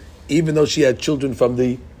yibum, even though she had children from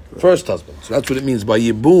the first husband. So that's what it means by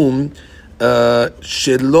yibum.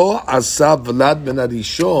 Shelo asav vlad ben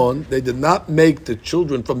harishon, they did not make the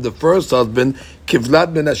children from the first husband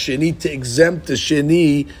kivlad ben hasheni to exempt the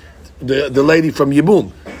sheni, the lady from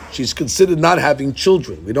yibum. She's considered not having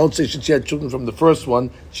children. We don't say she had children from the first one,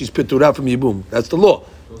 she's piturah from yibum. That's the law.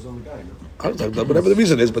 Goes on the guy, no? Whatever the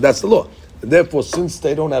reason is, but that's the law. And therefore, since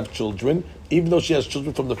they don't have children, even though she has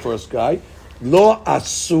children from the first guy, lo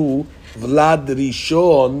asu vlad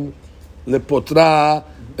rishon lepotra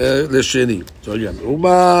לשני. So again,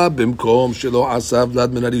 ומה במקום שלא עשה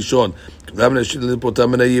ולד מן הראשון, כבלד מן השני לפותה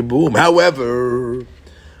מן הייבום. However,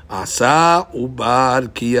 עשה ובר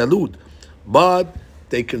כי ילוד. But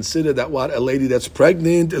they consider that what a lady that's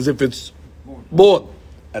pregnant as if it's born.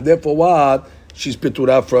 And therefore what? She's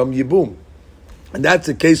piturah from Yibum. And that's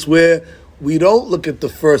a case where we don't look at the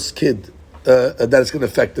first kid that is going to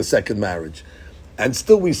affect the second marriage. And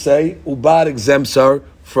still we say, Ubar exempts her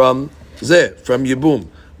from Yibum.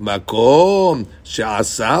 Makom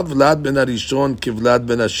she'asa vlad ben harishon kivlad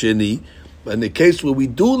ben hasheni. But in the case where we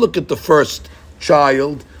do look at the first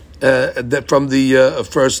child from the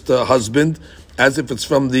first husband, as if it's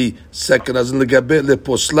from the second husband,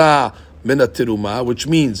 leposla min hatiruma, which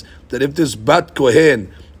means that if this bat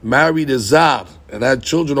kohen married a zar and had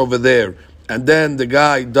children over there, and then the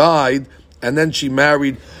guy died, and then she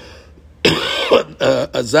married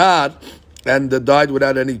a zar and died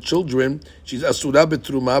without any children, she's asura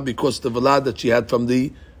betruma because the velad that she had from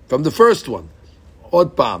the first one.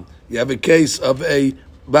 Od pam, you have a case of a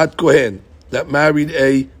bat kohen that married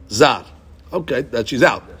a zar. Okay, that she's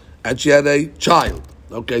out, and she had a child.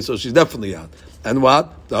 Okay, so she's definitely out. And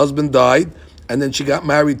what? The husband died, and then she got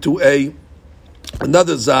married to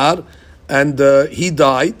another zar, and he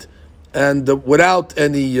died, and without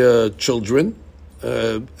any children.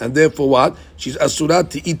 And therefore what? She's asurat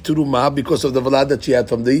to eat turuma because of the velad that she had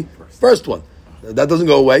from the first one. That doesn't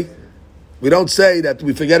go away. We don't say that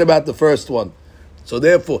we forget about the first one. So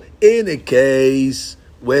therefore, in a case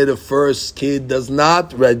where the first kid does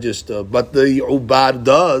not register, but the ubar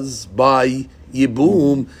does by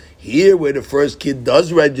yibum, here where the first kid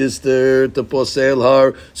does register to posel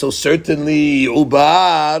her, so certainly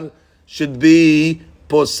ubar should be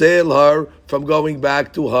posel her from going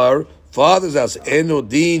back to her father's house.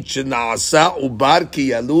 Enodin shenasa ubar ki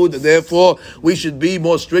yalud. Therefore, we should be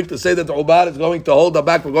more strict to say that the ubar is going to hold her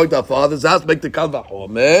back from going to her father's house. Make the kalva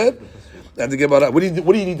homer. And the Gemara, what do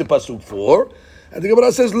you need the pasuk for? And the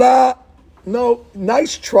Gemara says, la. No,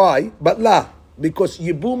 nice try, but la. Because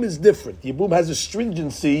Yibum is different. Yibum has a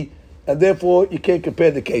stringency, and therefore you can't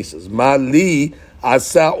compare the cases. Mali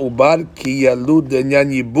asa ubar ki yalud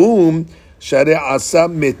denyan Yibum share asa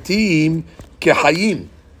metim kehayim.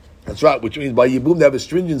 That's right, which means by Yibum they have a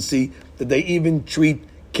stringency that they even treat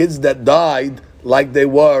kids that died like they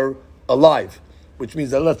were alive. Which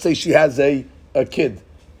means that let's say she has a kid,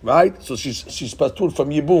 right? So she's patur from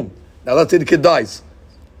Yibum. Now let's say the kid dies.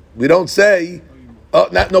 We don't say,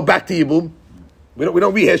 no, back to Yibum. We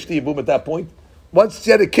don't rehash the Yibum at that point. Once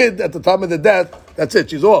she had a kid at the time of the death, that's it,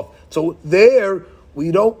 she's off. So there,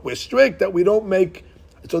 we're strict that we don't make.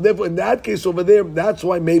 So therefore, in that case over there, that's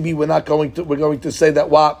why maybe we're going to say that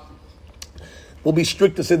what we'll be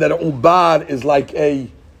strict to say that an ubar is like a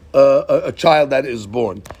child that is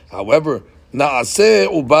born. However, naaseh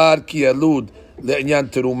ubar ki yalud le'inyan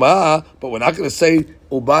teruma, but we're not going to say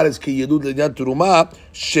ubar is ki yalud le'inyan teruma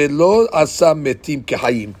shelo asa metim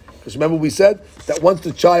kehayim. Because remember we said that once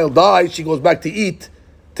the child dies, she goes back to eat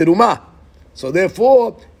teruma. So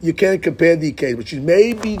therefore, you can't compare the case, which is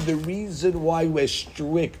maybe the reason why we're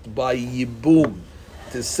strict by Yibum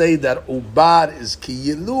to say that ubar is ki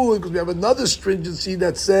yilud, because we have another stringency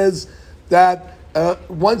that says that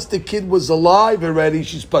once the kid was alive already,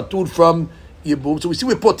 she's patur from Yibum. So we see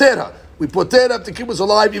we potera. We potera if the kid was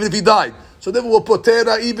alive, even if he died. So then we'll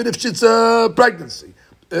potera even if it's pregnancy.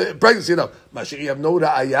 Pregnancy, no. Mashir, you have no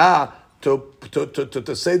ra'ayah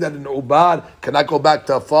to say that an ubar cannot go back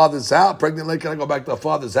to her father's house, pregnant lady cannot go back to her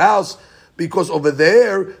father's house, because over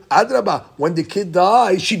there, adraba, when the kid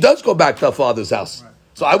dies, she does go back to her father's house. Right.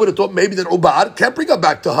 So I would have thought maybe that ubar can't bring her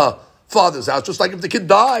back to her father's house, just like if the kid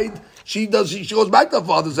died, she goes back to her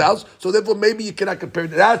father's house, so therefore maybe you cannot compare.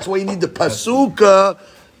 That's why you need the pasuka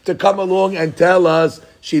to come along and tell us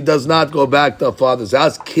she does not go back to her father's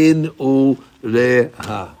house. Kin u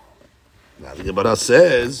reha. Now the Gemara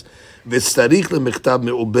says,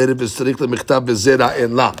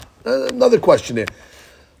 another question here.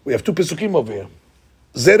 We have two pesukim over here.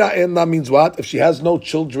 Zera en la means what? If she has no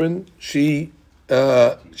children, she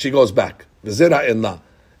goes back. Zera en la.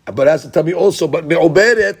 But it has to tell me also, but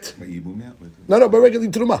me'oberet. No, but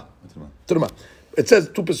regularly truma. It says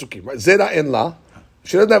two pesukim, right? Zera en la.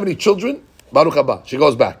 She doesn't have any children. Baruch haba. She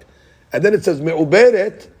goes back. And then it says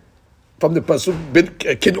me'oberet from the pasuk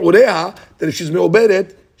kin ureha, that if she's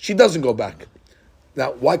me'oberet, she doesn't go back.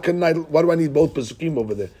 Now, why do I need both pesukim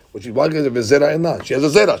over there? Why is it zera en la? She has a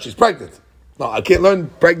zera. She's pregnant. No, I can't learn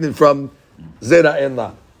pregnant from zera en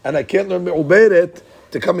la, and I can't learn me'uberet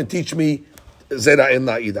to come and teach me zera en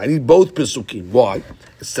la either. I need both pesukim. Why?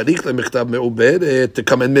 Tzarich lemechtav me'uberet to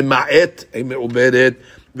come and mima'et a me'uberet.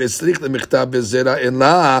 Tzarich lemechtav zera en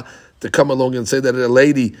la to come along and say that a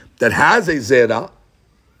lady that has a zera,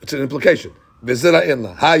 it's an implication. Zera en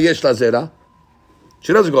la ha yesh la zera.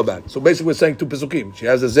 She doesn't go back. So basically we're saying two Pesukim. She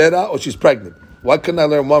has a Zera or she's pregnant. Why couldn't I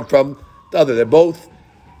learn one from the other? They're both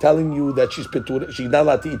telling you that she's Petur, she's not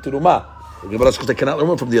allowed to eat Terumah. Because they cannot learn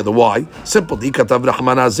one from the other. Why? Simple. If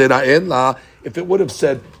it would have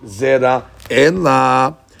said Zera en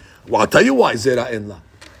la, well, I'll tell you why Zera en la.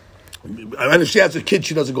 And if she has a kid,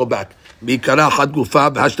 she doesn't go back.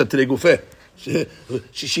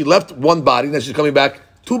 She left one body, then she's coming back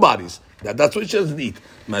two bodies. That's what she doesn't eat.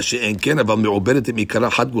 But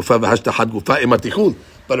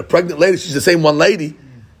a pregnant lady, she's the same one lady.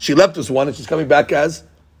 She left as one and she's coming back as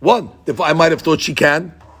one. Therefore, I might have thought she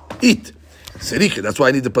can eat. That's why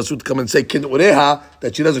I need the pasuk to come and say kin ureha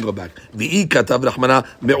that she doesn't go back. If the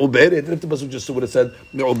pasuk just would have said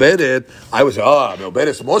me'uberet, I would say, me'uberet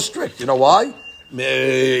is more strict. You know why?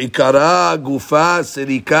 Ikara gufa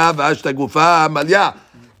serika v'ashta gufa malya.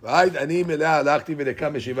 Right? Ani melea lachti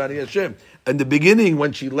v'leka meshivani Hashem. In the beginning,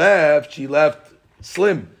 when she left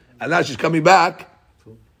slim, and now she's coming back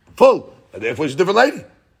full. And therefore, she's a different lady.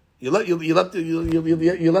 You left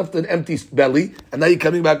an empty belly, and now you're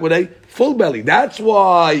coming back with a full belly. That's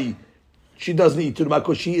why she doesn't eat Terumah,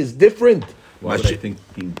 because she is different. Why would I think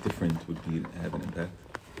being different would have an impact?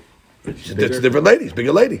 It's a different lady, it's a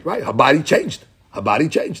bigger lady, right? Her body changed.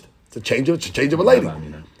 It's a change of a lady.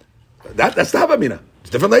 That's the Havamina. It's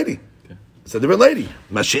a different lady. Okay. It's a different lady.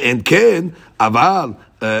 Mashi'en ken aval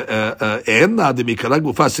enna de mikara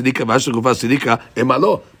gufa sidika v'ashta gufa sidika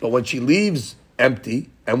emalo. But when she leaves empty,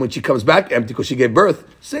 and when she comes back empty because she gave birth,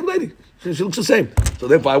 same lady. She looks the same. So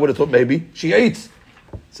therefore, I would have thought maybe she eats.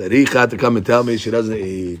 Tzaricha to come and tell me she doesn't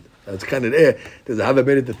eat. That's kind of there. There's a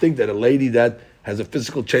Havamina to think that a lady that has a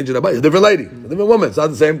physical change in her body, a different lady, a different woman. It's not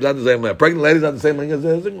the same. A pregnant lady's not the same thing as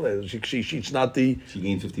a single lady. She's not the. She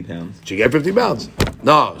gained 50 pounds. She gained 50 pounds.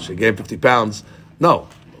 No, she gained 50 pounds. No,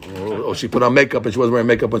 or she put on makeup and she wasn't wearing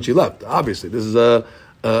makeup when she left. Obviously, this is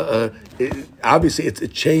obviously it's a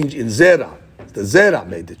change in zera. The zera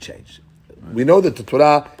made the change. We know that the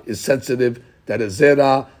Torah is sensitive. That a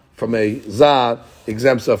zera from a zar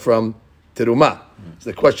exempts her from terumah.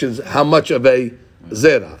 So the question is, how much of a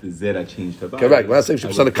zera? The zera changed her body. Correct. When I say she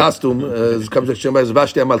puts on a costume, comes to Shem as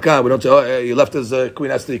Vashti Amalka, we don't say, you left as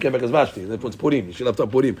Queen Esther, you came back as Vashti. Therefore it's Purim. She left on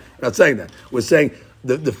Purim. We're not saying that. We're saying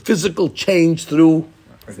the physical change through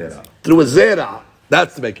a zera.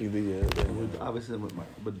 That's making the obviously,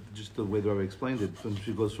 but just the way that I explained it, when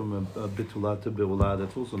she goes from a bitula to beula,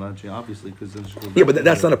 that's also not she obviously because then she goes. Yeah, but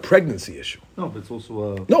that's not a pregnancy issue. No, but it's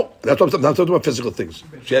also a. No, that's what I'm talking about. Physical things.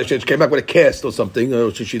 She came back with a cast or something.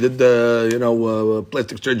 She did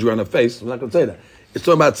plastic surgery on her face. I'm not going to say that. It's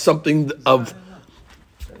talking about something of.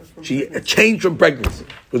 She changed from pregnancy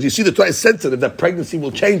because you see the Torah is sensitive that pregnancy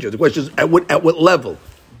will change her. The question is at what level.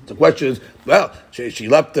 The question is, well, she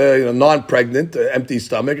left non-pregnant, empty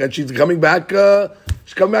stomach, and she's coming back.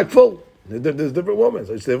 She's coming back full. There's different women.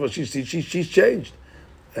 So therefore, she's changed,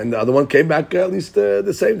 and the other one came back at least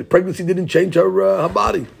the same. The pregnancy didn't change her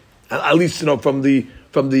body, at least from the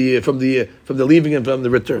leaving and from the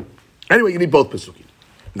return. Anyway, you need both pesukim.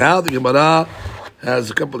 Now the Gemara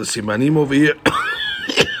has a couple of simanim over here.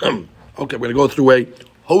 Okay, we're going to go through a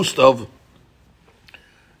host of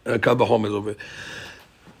kavahomes over here.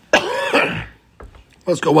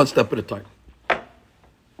 Let's go one step at a time.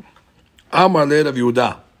 Amar le Rav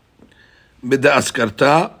Yehuda,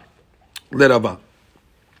 b'da'askarta leRava.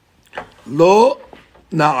 Lo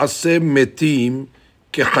na'aseh metim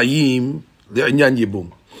kechayim le'inyan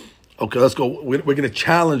yibum. Okay, let's go. We're going to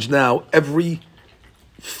challenge now every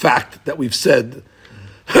fact that we've said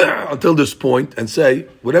until this point and say,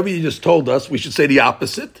 whatever you just told us, we should say the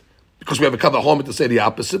opposite. Because we have a kavahom to say the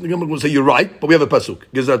opposite. The Gemara will say you're right, but we have a pasuk.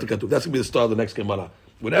 That's going to be the start of the next Gemara.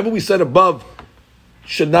 Whatever we said above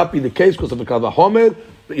should not be the case because of a kavahom.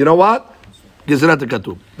 But you know what?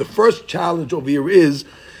 The first challenge over here is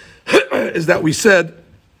that we said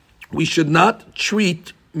we should not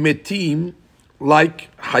treat metim like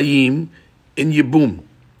hayim in yibum,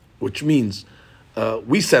 which means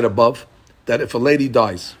we said above that if a lady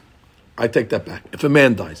dies, I take that back. If a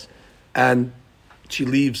man dies, and he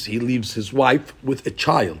leaves his wife with a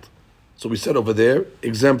child. So we said over there,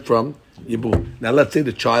 exempt from Yibum. Now let's say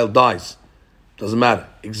the child dies. Doesn't matter.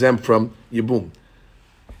 Exempt from Yibum.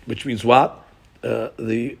 Which means what?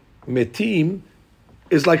 The Metim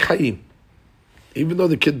is like Hayim. Even though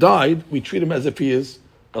the kid died, we treat him as if he is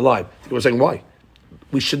alive. We're saying why?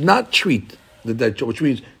 We should not treat the dead child, which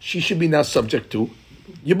means she should be now subject to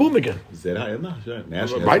Yibum again.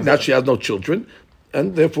 Right now she has no children.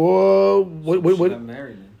 And therefore, She's not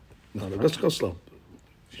married. No, let's go slow.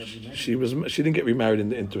 She didn't get remarried in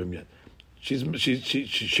the interim yet. She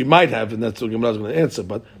might have, and that's what Gemara is going to answer.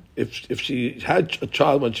 But if she had a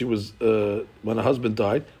child when she was when her husband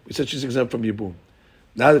died, we said she's exempt from Yibum.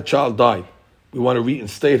 Now the child died. We want to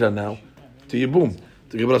reinstate her now to Yibum.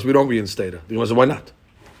 The Gemara says we don't reinstate her. The Gemara says why not?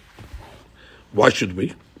 Why should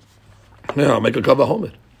we? Yeah, make a kavah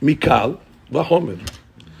homer. Mikal v'homer.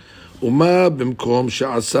 Uma b'mkom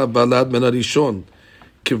she'asa balad men harishon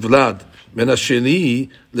kivlad men hasheni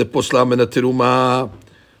leposla men hateruma.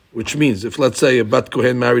 Which means, if let's say a bat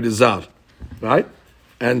kohen married a zar, right,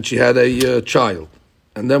 and she had a child,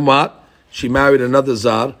 and then what? She married another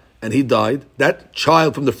zar, and he died. That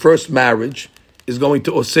child from the first marriage is going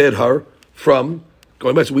to osir her from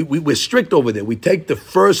going back. So we're strict over there. We take the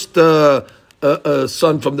first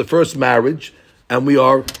son from the first marriage, and we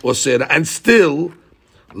are osir, and still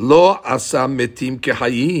lo asa metim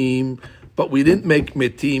kehayim, but we didn't make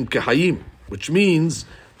metim kehayim, which means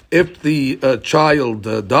if the child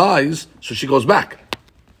dies, so she goes back,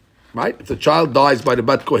 right? If the child dies by the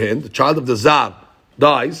bat kohen, the child of the zar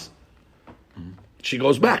dies, she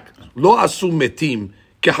goes back. Lo asu metim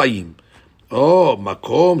kehayim. Oh,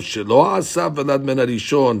 makom shelo asa velad men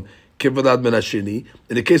harishon kevelad men hasheni.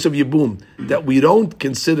 In the case of Yibum, that we don't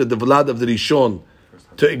consider the velad of the rishon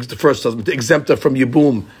to the first husband to exempt her from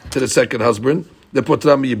Yibum to the second husband. The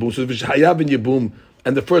potram Yibum. So if it's hayav in Yibum,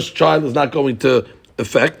 and the first child is not going to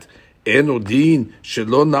effect, enodin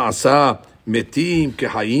shelo naasa metim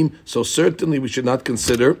kehayim. So certainly we should not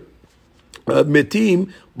consider metim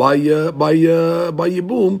by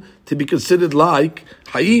Yibum to be considered like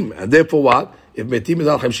hayim, and therefore what? If metim is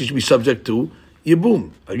not hayim, she should be subject to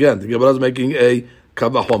Yibum. Again, the Gemara is making a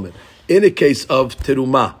kavah homer. In the case of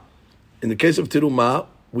teruma,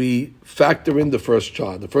 we factor in the first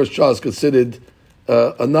child. The first child is considered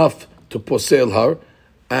enough to posel her,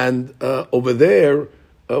 and over there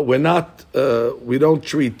we don't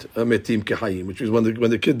treat metim kehayim, which means when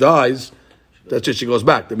the kid dies, that's it. She goes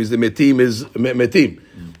back. That means the metim is metim.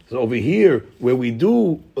 So over here, where we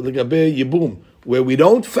do the gabe yibum, where we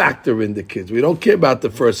don't factor in the kids, we don't care about the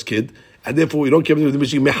first kid, and therefore we don't care about the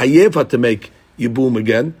mehayev to make yibum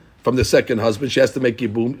again from the second husband. She has to make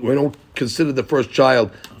yibum. We don't consider the first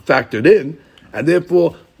child factored in, and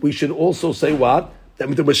therefore we should also say what? That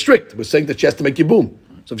means we're strict. We're saying that she has to make yibum.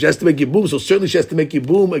 So if she has to make yibum, so certainly she has to make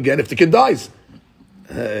yibum again if the kid dies.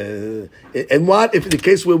 And what if in the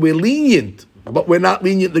case where we're lenient, but we're not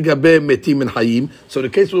lenient legabe metim and hayim? So the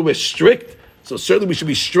case where we're strict, so certainly we should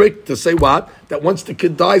be strict to say what? That once the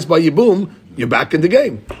kid dies by yibum, you're back in the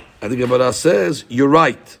game. And the Gemara says, you're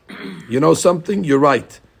right. You know something? You're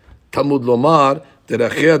right. Talmud lomar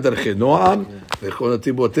derechea derechea noam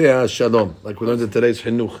v'chonatibotea shalom. Like we learned in today's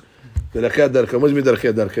chinuch. Derechea derechea. What does it mean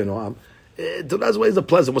derechea derechea noam? Today's ways are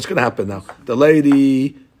pleasant. What's going to happen now? The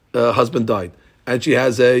lady husband died, and she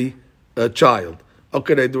has a child.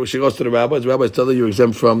 Okay, she goes to the rabbis. The rabbis tell her you're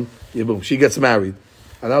exempt from Yibum. She gets married,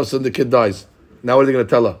 and all of a sudden the kid dies. Now what are they going to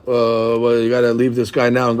tell her? Well, you got to leave this guy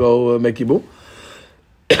now and go make Yibum.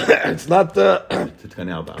 It's not.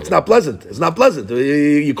 It's not pleasant. It's not pleasant.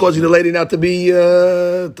 You're causing the lady now to be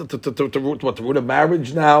to ruin a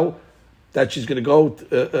marriage now. That she's going to go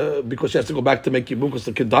because she has to go back to make Yibum because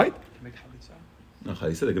the kid died. No,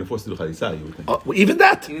 Chalisa, they're going to force you to do Chalisa, you would think. Well, even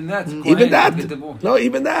that. No,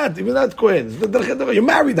 even that, Kohen. You're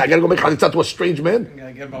married now. I got to go make Chalisa to a strange man.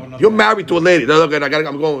 You're married to a lady. I'm going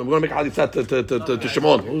to make Chalisa to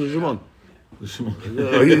Shimon. Who's Shimon?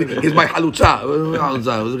 He's my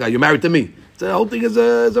halutza. You're married to me. The whole thing is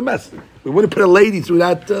a mess. We wouldn't put a lady through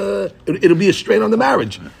that. It'll be a strain on the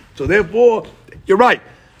marriage. So therefore, you're right.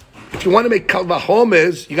 If you want to make kavah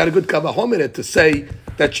homers, you got a good kavah homer to say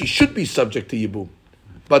that she should be subject to Yibum.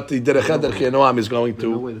 But the Derechah Noam is going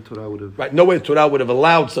to... No way the Torah would have... Right, no way the Torah would have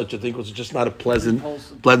allowed such a thing because it's just not a pleasant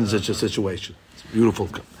such a situation. It's beautiful.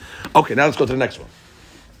 Okay, now let's go to the next one.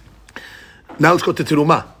 Now let's go to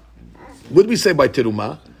Terumah. What did we say by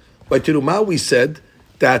Terumah? By Terumah we said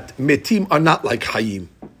that Metim are not like Hayim.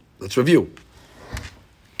 Let's review.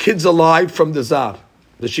 Kids alive from the Zar.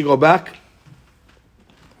 Does she go back?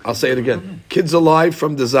 I'll say it again. Kids alive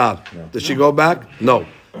from the Zar. Does she go back? No.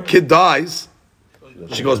 Kid dies,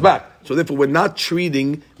 she goes back. So therefore, we're not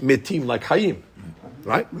treating Metim like Hayim.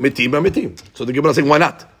 Right? Metim are Metim. So the Gemara is saying, why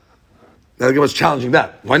not? Now the Gemara is challenging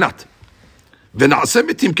that. Why not? V'na'aseh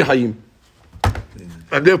Metim kehayim.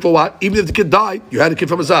 And therefore what? Even if the kid died, you had a kid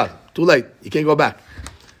from a Zar. Too late. You can't go back.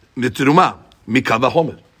 Mitzuruma. Mikavah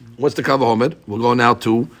homer. What's the kavah homer? We'll go now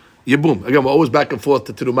to Yibum. Again, we're always back and forth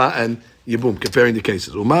to Terumah and Yibum, comparing the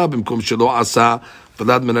cases. Uma b'mkom shelo asa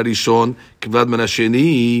vlad men harishon k'vlad men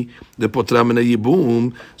hasheni lepotra men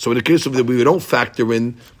Yibum. So in the case of that, we don't factor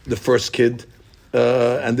in the first kid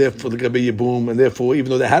and therefore the Gabi Yibum, and therefore even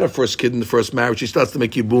though they had a first kid in the first marriage, she starts to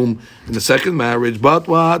make Yibum in the second marriage. But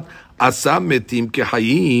what? Asam metim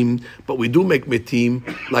kehayim, but we do make metim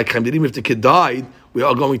like Chaim. Even if the kid died, we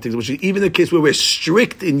are going to, even in the case where we're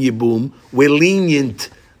strict in Yibum, we're lenient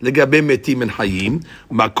לגבי מתים מן חיים,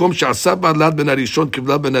 מקום שעשה בעלת בין הראשון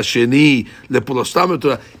כבלה בין השני לפולוסתם,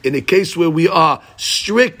 in a case where we are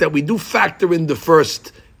strict, that we do factor in the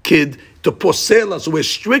first kid to posela, so we're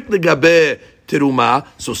strict לגבי teruma,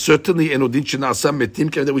 so certainly enodin שנעשה מתים,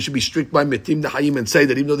 that we should be strict by מתים לחיים and say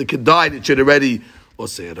that even though the kid died, it should already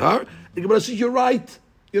osir her. The Gemara says, you're right,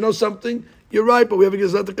 you know something? You're right, but we have a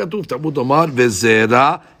Gezat HaKatuv, Talmud Omar,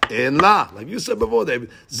 vezera en la, like you said before, David,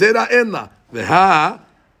 zera en la, veha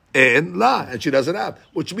and la, and she doesn't have,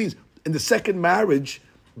 which means in the second marriage,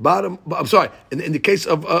 in the case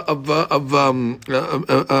of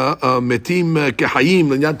metim kehayim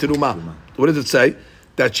lenyan teruma, what does it say?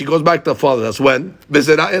 That she goes back to her father. That's when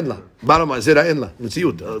bezera en la. Bottom line, zera en la.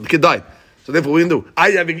 The kid died, so therefore we can do.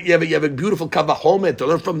 You have a beautiful kavahomet to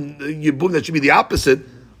learn from Yibum that should be the opposite,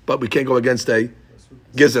 but we can't go against a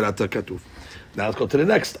gezerat katuv. Now let's go to the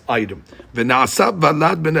next item. Why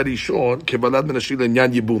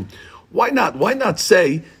not? Why not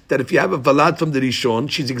say that if you have a valad from the Rishon,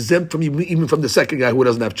 she's exempt from even from the second guy who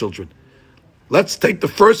doesn't have children? Let's take the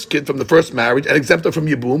first kid from the first marriage and exempt her from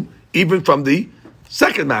Yibum, even from the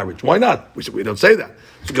second marriage. Why not? We don't say that.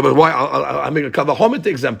 So why? I'll make a kavahomet to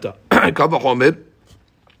exempt her. Kavahomet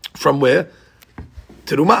from where?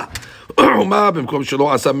 Teruma. Right,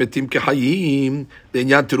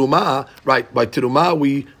 by teruma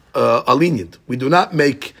we are lenient. We do not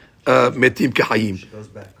make metim kehayim.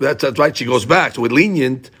 That's right, she goes back. So we're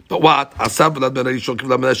lenient, but what? But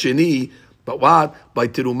what? By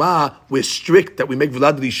teruma, we're strict that we make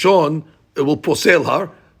Vlad Rishon, it will posel her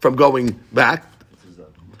from going back.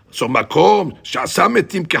 So makom, sha'asa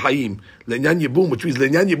metim kehayim, lenyan yibum, which means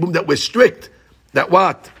lenyan yibum, that we're strict. That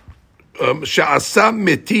what? Sha'asa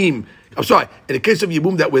metim, I'm sorry, in the case of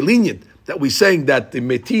Yibum that we're lenient, that we're saying that the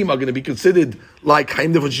Metim are going to be considered like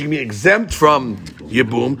Chaim, therefore she can be exempt from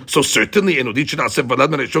Yibum, so certainly, and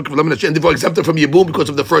therefore exempted from Yibum because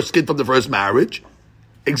of the first kid from the first marriage.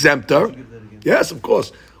 Exempt her. Yes, of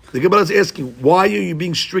course. The Gemara is asking, why are you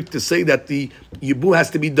being strict to say that the Yibum has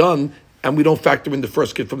to be done and we don't factor in the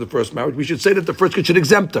first kid from the first marriage? We should say that the first kid should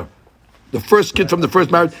exempt her. The first kid from the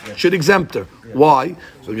first marriage should exempt her. Why?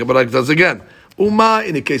 So the Gemara does again. Uma,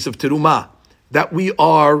 in the case of teruma, that we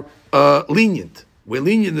are lenient. We're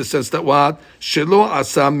lenient in the sense that what? Shelo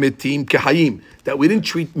asam metim kehayim. That we didn't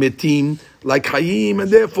treat metim like hayim, and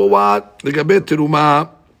therefore what? Legabe teruma,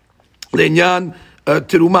 lenyan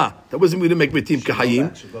teruma. That wasn't we didn't make metim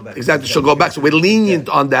kehayim. Exactly, she'll go back. So we're lenient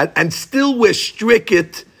on that, and still we're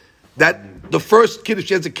strict that the first kid, if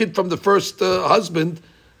she has a kid from the first husband,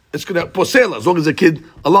 it's going to posela as long as the kid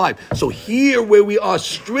alive. So here, where we are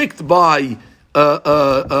strict by Yibum,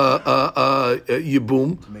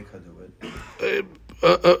 To make her do it.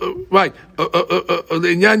 right?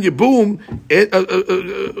 L'inyan Yibum,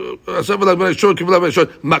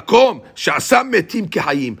 makom she'asa metim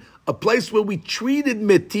kehayim, a place where we treated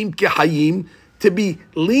metim kehayim to be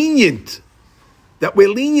lenient. That we're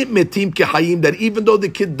lenient metim kehayim, that even though the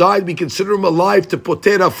kid died, we consider him alive to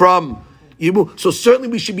potera from Yibum. So certainly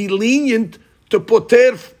we should be lenient to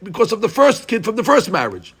poter because of the first kid from the first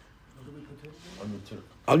marriage.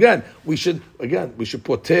 Again, we should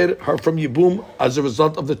poter her from Yibum as a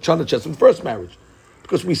result of the chanachet from the first marriage,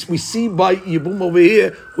 because we see by Yibum over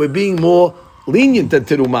here we're being more lenient than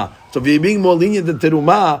teruma. So we're being more lenient than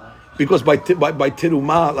teruma because by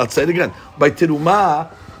teruma, let's say it again, by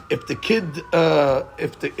teruma, if the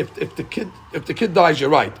kid dies, you're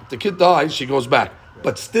right. If the kid dies, she goes back.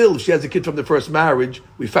 But still, if she has a kid from the first marriage,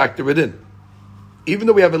 we factor it in. Even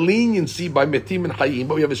though we have a leniency by metim and hayim,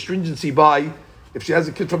 but we have a stringency by if she has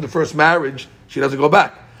a kid from the first marriage, she doesn't go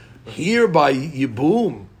back. Here by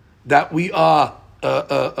Yibum, that we are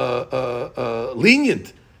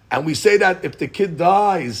lenient, and we say that if the kid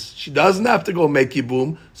dies, she doesn't have to go make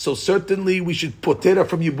Yibum, so certainly we should put her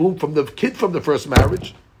from Yibum, from the kid from the first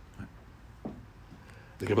marriage.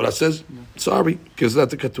 The Gemara says, sorry, because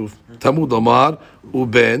that's the Katuv. Tamud Omar,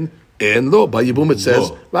 Uben en lo. By Yibum it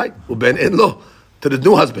says, right, Uben en lo. To the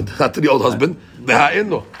new husband, not to the old husband. Veha en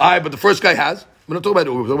lo. But the first guy has. We're not talking about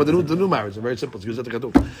it. We're talking about the new marriage. It's very simple. It's the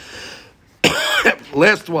Katuv.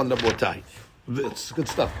 Last one, Rabotai. It's good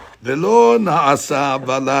stuff. Velo na'asa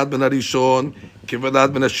valad ben harishon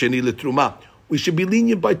kevalad ben hasheni letruma. We should be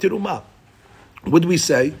lenient by teruma. What do we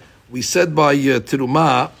say? We said by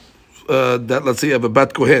teruma that, let's say you have a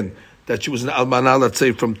bat kohen, that she was an almana, let's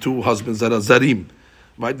say from two husbands that are zarim.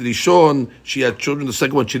 Right? The Rishon, she had children. The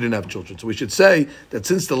second one, she didn't have children. So we should say that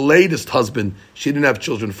since the latest husband, she didn't have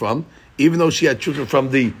children from, even though she had children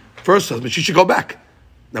from the first husband, she should go back.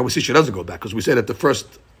 Now we see she doesn't go back because we say that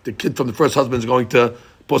the kid from the first husband is going to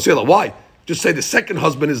posela. Why? Just say the second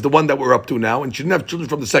husband is the one that we're up to now, and she didn't have children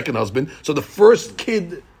from the second husband. So the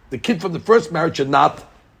kid from the first marriage should not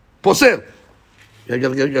posel. You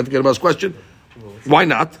get about this question? Why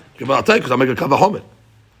not? I'll tell you because I'll make a kavahomet.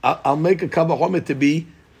 I'll make a kavahomet to be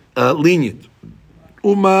lenient.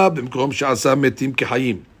 Uma b'mkom she'asa metim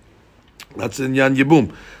kehayim. That's in Yan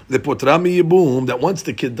Yibum. Lepotrami Yibum, that once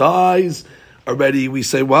the kid dies, already we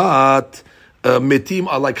say what? Metim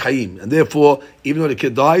are like Hayim. And therefore, even though the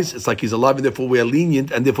kid dies, it's like he's alive, and therefore we are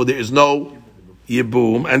lenient, and therefore there is no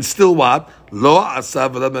Yibum. And still what? Lo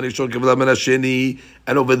asav v'lad ben Rishon k'v'lad ben Hasheni.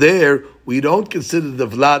 And over there, we don't consider the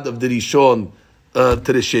Vlad of the Rishon to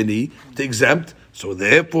the Sheni, to exempt. So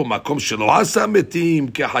therefore, makom shelo asa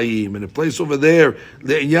metim kehayim, in a place over there,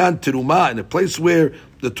 le'inyan teruma, in a place where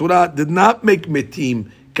the Torah did not make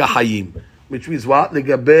metim kehayim, which means what?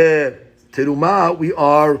 Legabe teruma,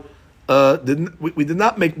 we did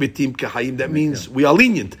not make metim kehayim. That means we are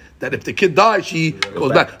lenient. That if the kid dies, she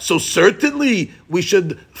goes back. So certainly we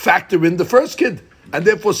should factor in the first kid, and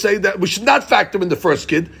therefore say that we should not factor in the first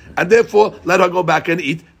kid, and therefore let her go back and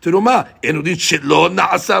eat teruma.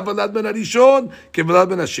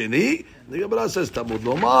 The Gemara says, Tamud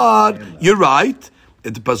Lomar, you're right.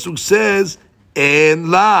 And the pasuk says, En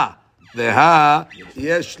la veha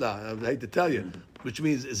yesh la. I hate to tell you, which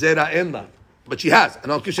means zera en la. But she has.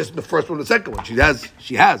 And I'll just the first one and the second one.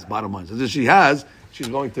 She has, bottom line. So if she has, she's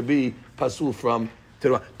going to be pasul from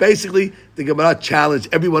teruma. Basically, the Gemara challenged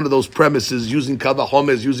every one of those premises using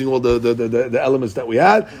kavahomes, using all the elements that we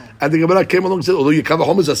had. And the Gemara came along and said, although your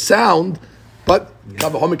kavahomes are sound, but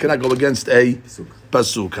kavahome cannot go against a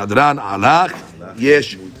pasuk. Hadran alach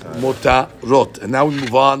yesh motarot. And now we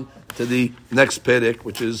move on to the next perek,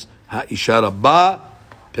 which is ha'isha rabbah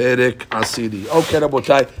perek asiri. Okay,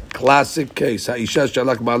 Rabotai, classic case. Ha'isha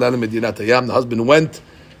shalak ba'ala Medinat Hayam. The husband went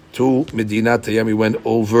to Medinat Hayam. He went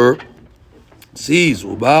over seas.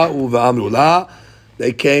 Uba amrula.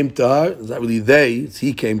 They came to her. It's not really they.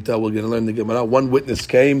 He came to her. We're going to learn the Gemara. One witness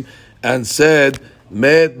came and said,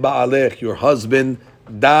 Med ba'alech, your husband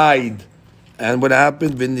died. And what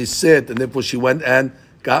happened? V'niset, and therefore she went and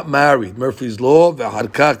got married. Murphy's Law,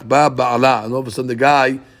 v'harkak ba ba'ala. And all of a sudden the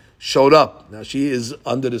guy showed up. Now she is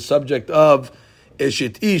under the subject of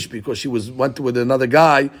Eshet Ish, because she went with another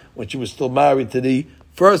guy when she was still married to the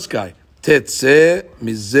first guy. Tetzeh,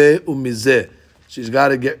 mizeh, umizeh. She's got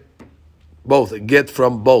to get both, a get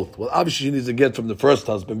from both. Well, obviously she needs a get from the first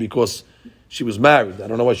husband because she was married. I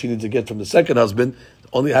don't know why she needs a get from the second husband.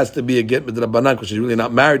 Only has to be a get with Rabbanan because she's really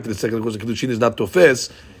not married to the second, because the Kedushin is not tofes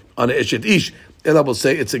on a Eshet Ish. Ella will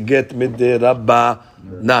say it's a get mid Rabbanan.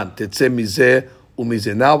 Tetzeh mizeh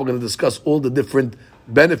umizeh. Now we're going to discuss all the different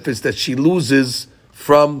benefits that she loses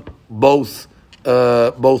from both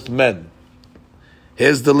men.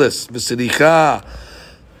 Here's the list. V'siricha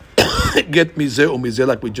get mizeh umizeh,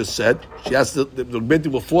 like we just said. She has to, the Beit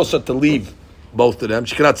Din will force her to leave both of them.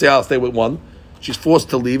 She cannot say, I'll stay with one. She's forced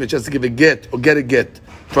to leave, and she has to give a get, or get a get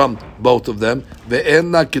from both of them.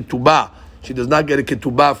 Ve'enna ketubah. She does not get a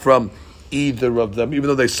ketubah from either of them, even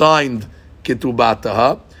though they signed ketubah to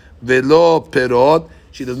her. Ve'lo perot.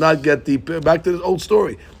 She does not get the, back to the old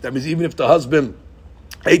story. That means even if the husband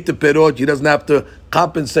ate the perot, he doesn't have to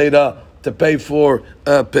compensate her to pay for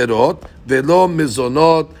perot. Ve'lo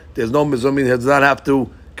mizonot. There's no mizonot, he does not have to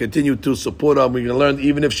continue to support her. We're going to learn,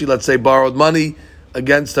 even if she, let's say, borrowed money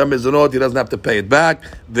against her mizonot, he doesn't have to pay it back.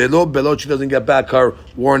 Velo belot, she doesn't get back her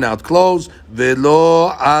worn out clothes. Velo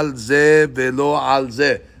al zeh, velo al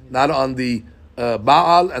zeh. Not on the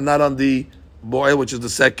Baal and not on the Boel, which is the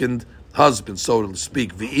second husband, so to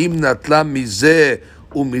speak. V'im natla mizeh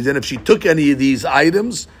umizeh. If she took any of these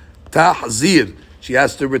items, tahzir, she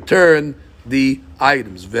has to return the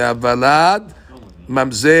items. Ve'avalad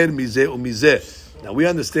mamzer mizeh umizeh. Now we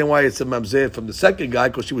understand why it's a mamzer from the second guy,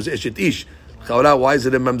 because she was Eshet Ish. Why is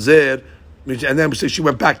it a mamzer? And then we say she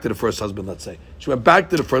went back to the first husband, let's say. She went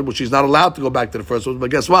back to the first, but she's not allowed to go back to the first husband.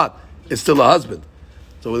 But guess what? It's still a husband.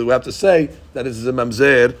 So we have to say that this is a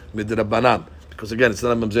mamzer midrabanan. Because again, it's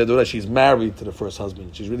not a mamzer d'ora. She's married to the first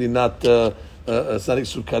husband. She's really not Sanik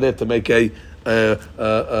Sukaret to make a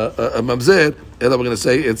mamzer. And then we're going to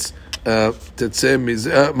say it's mamzer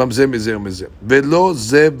mizeh umizeh. Velo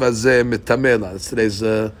ze vazeh metamela. It's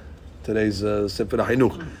today's Sefer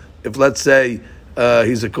HaChinuch. If let's say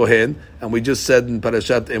he's a Kohen, and we just said in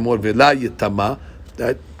Parashat Emor vela yitama,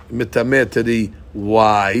 that metameh to the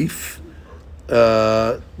wife,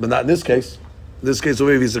 but not in this case. In this case, over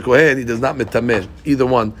here, if he's a kohen, he does not metameh. Either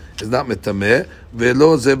one is not metameh.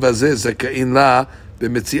 Velo ze vazeh zekain la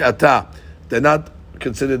b'metziata. They're not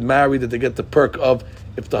considered married, that they get the perk of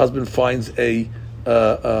if the husband finds a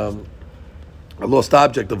lost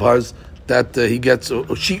object of hers that he gets,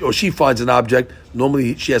 or she finds an object.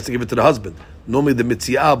 Normally, she has to give it to the husband. Normally, the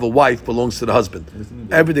mitziah of a wife belongs to the husband.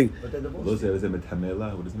 Everything. What does it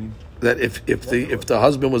mean? That if the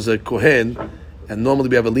husband was a kohen, and normally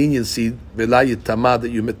we have a leniency velayit tamah that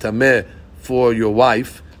you metameh for your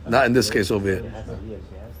wife. Not in this case over here.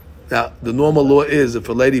 Now, the normal law is if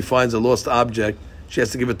a lady finds a lost object, she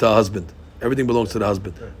has to give it to her husband. Everything belongs to the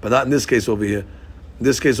husband. But not in this case over here. In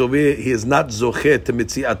this case over here, he is not zochet to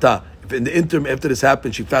mitziata. If in the interim, after this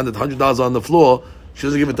happened, she found that $100 on the floor, she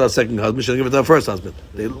doesn't give it to her second husband, she doesn't give it to her first husband.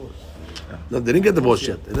 They didn't get divorced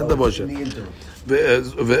yet. They didn't divorce yet.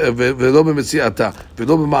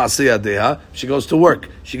 She goes to work.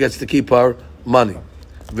 She gets to keep her money.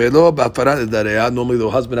 Normally the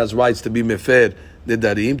husband has rights to be mefer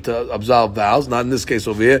nidarim, to absolve vows. Not in this case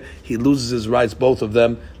over here. He loses his rights, both of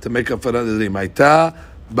them, to make a faran nidarim. Aita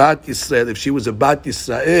bat Yisrael. If she was a bat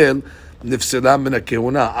Yisrael, nifsela min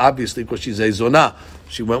kehuna. Obviously, because she's a zonah.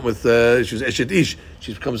 She went with she was eshet ish.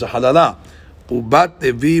 She becomes a halala. Ubat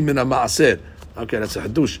Levi min maaser. Okay, that's a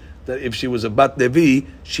hadush. That if she was a bat Levi,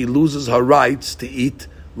 she loses her rights to eat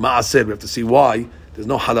maaser. We have to see why. There's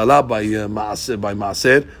no halala by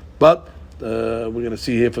maaser, but we're going to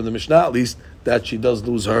see here from the Mishnah at least that she does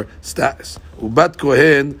lose her status. Ubat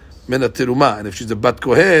kohen min teruma, and if she's a bat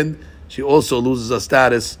kohen, she also loses her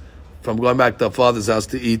status from going back to her father's house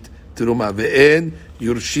to eat teruma. Ve'en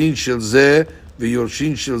yurshin shel zeh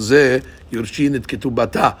ve'yurshin shel zeh yurshin et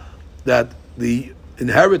ketubata. That the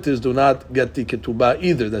inheritors do not get the ketubah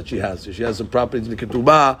either that she has. If she has some property in the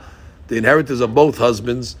ketubah, the inheritors of both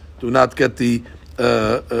husbands do not get the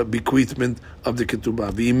bequeathment of the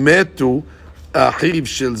ketubah. V'imetu achiv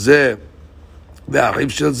shel zeh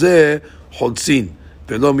ve'achiv shel zeh chodsin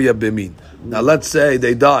ve'lo miyabemin. Now let's say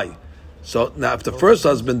they die. So now if the first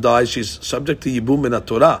husband dies, she's subject to yibum min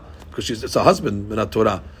Torah because it's a husband min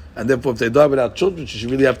Torah, and therefore if they die without children, she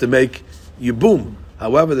should really have to make yibum.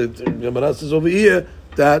 However, the Gemara says over here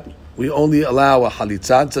that we only allow a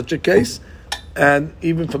halitza in such a case, and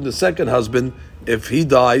even from the second husband, if he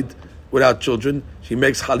died without children, she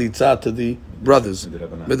makes halitza to the brothers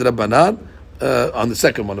midrabanan on the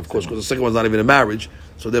second one, of course, because the second one's not even a marriage,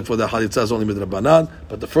 so therefore the halitza is only midrabanan.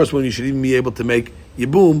 But the first one you should even be able to make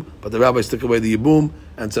yibum, but the rabbis took away the yibum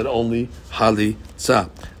and said only halitza.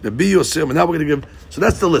 Rabbi Yosef, and now we're going to give. So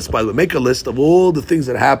that's the list. By the way, make a list of all the things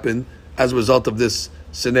that happen as a result of this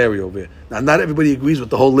scenario over here. Now, not everybody agrees with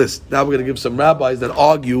the whole list. Now we're going to give some rabbis that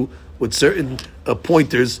argue with certain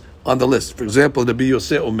pointers on the list. For example, Rabbi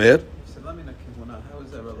Yosef Omer. How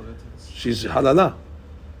is that relevant to this? She's halala.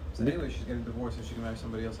 So anyway, she's getting divorced and she can marry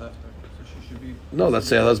somebody else after. So she should be... No, let's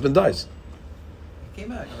say her husband dies. It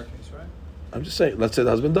came out in our case, right? I'm just saying, let's say the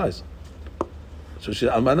husband dies. So she's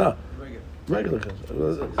almana. Regular.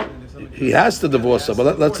 He has to divorce her,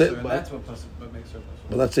 but let's say... That's what makes her possible.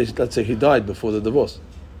 But let's say he died before the divorce. If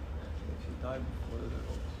she died before the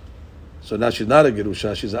divorce. So now she's not a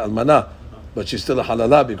gerusha, she's an almana, but she's still a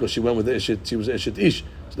halala because she went with the ishet. She was eshet ish,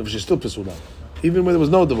 so she's still pesula. Even when there was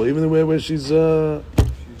no divorce, even where she's an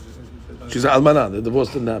almana, the divorce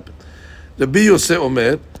didn't happen. The Rabbi Yosef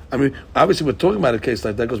Omer. I mean, obviously we're talking about a case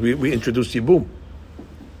like that because we introduced yibum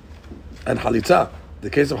and halitza. The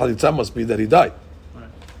case of halitza must be that he died.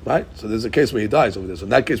 Right? So there's a case where he dies over there. So in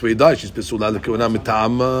that case where he dies, she's pesula lekevana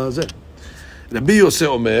mitam zeh. Rabbi Yosef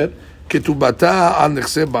Omer, ketubata al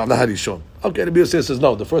nechse ba'ala harishon. Okay, Rabbi Yosef says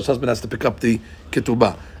no. The first husband has to pick up the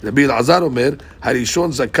ketubah. Rabbi Elazar Omer,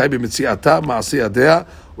 harishon zakai b'mitziata ma'aseh yadea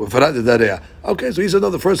u'farat nedareha. Okay, so he said no.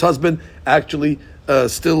 The first husband actually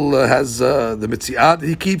still has the mitziat.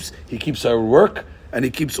 He keeps her work and he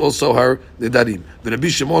keeps also her nedarim. Rabbi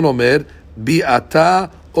Shimon Omer, bi'ata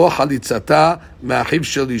o halitzata ma'achiv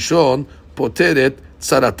shel rishon poteret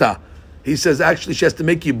tzarata. He says actually she has to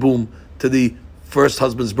make yibum to the first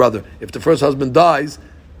husband's brother. If the first husband dies,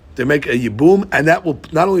 they make a yibum, and that will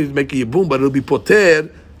not only make a yibum, but it'll be poter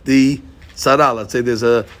the tzara. Let's say there's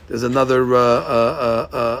another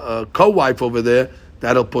co-wife over there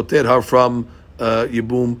that'll poter her from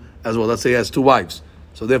yibum as well. Let's say he has two wives.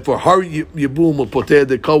 So therefore, her yibum will poter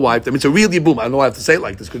the co-wife. I mean, it's a real yibum. I don't know why I have to say it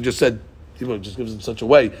like this, because just said, it just gives it such a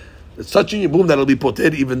way. It's such a yibum that'll be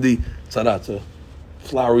poter even the tzara. It's a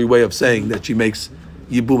flowery way of saying that she makes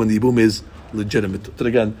yibum, and the yibum is legitimate to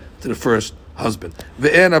the first husband.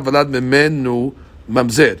 Ve'en avalad memenu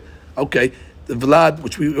mamzer. Okay, the vlad,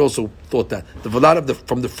 which we also thought that the vlad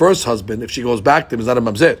from the first husband, if she goes back to him, is not a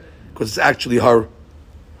mamzer because it's actually her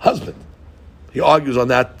husband. He argues on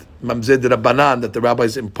that mamzeh de rabbanan that the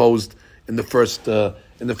rabbis imposed in the first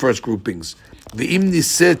groupings. V'im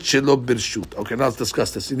niset shelo birshut. Okay, now let's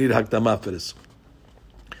discuss this. You need hakdama for this.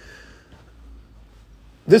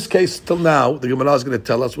 This case, till now, the Gemara is going to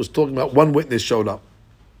tell us, was talking about one witness showed up.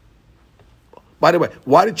 By the way,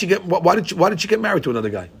 why did she get married to another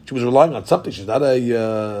guy? She was relying on something. She's not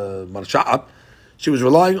a marsha'at. She was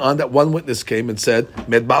relying on that one witness came and said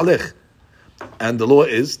med ba'alech, and the law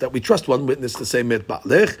is that we trust one witness to say med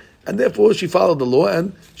ba'alech, and therefore she followed the law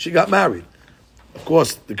and she got married. Of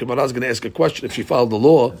course, the Gemara is going to ask a question: if she followed the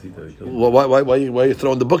law, why are you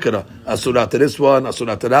throwing the book at her? Asura to this one,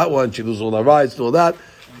 asura to that one. She loses all her rights, all that.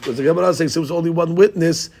 Because the Gemara says there was only one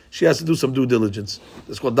witness, she has to do some due diligence.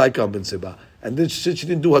 That's called daikam ben seba. And then since she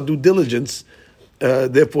didn't do her due diligence,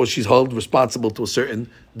 therefore she's held responsible to a certain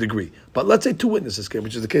degree. But let's say two witnesses came,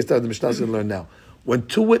 which is the case that the Mishnah is going to learn now. When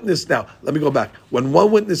two witnesses, now let me go back. When one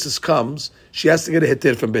witness comes, she has to get a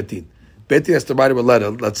heter from Betin. Betin has to write her a letter.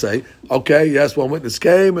 Let's say, okay, yes, one witness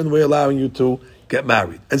came, and we're allowing you to get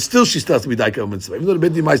married, and still she still has to be daikam ben seba. Even though the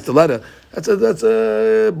Betin writes the letter, that's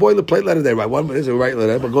a boilerplate letter they write. One witness will write a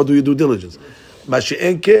letter, but go do your due diligence.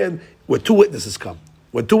 Mashiach ken, where two witnesses come.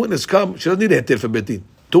 When two witnesses come, she doesn't need a heter for Betin.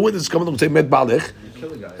 Two witnesses come and say med balech.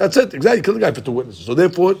 That's it. Exactly. You kill the guy for two witnesses. So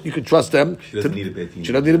therefore, you can trust them. She doesn't need a Betin.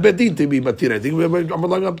 She doesn't need a Betin to be matir. I think I'm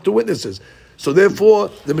relying on two witnesses. So therefore,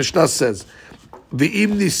 the Mishnah says,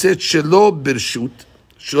 "V'im niset shelo birshut."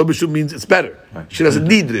 Shelo birshut means it's better. Right. She doesn't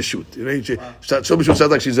need the shoot. You know, shelo birshut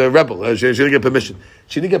sounds like she's a rebel. She didn't get permission.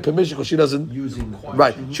 She didn't get permission because she doesn't.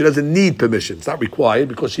 Right. She doesn't need permission. It's not required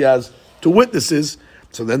because she has two witnesses.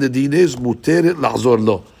 So then the deen is muteret la'zor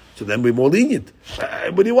lo. So then we're more lenient.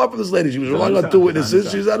 What do you want from this lady? She was relying on two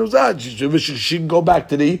witnesses. She's anuzad. She can go back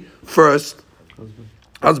to the first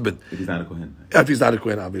husband. If he's not a kohen. If he's not a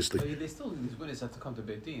kohen, obviously. But these witnesses have to come to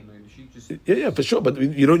Beit Din. I mean, she just... Yeah, for sure. But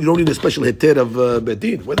you don't need a special heter of Beit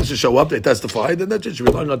Din. Witnesses show up, they testify, then that's it. She's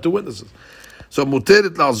relying on two witnesses. So muteret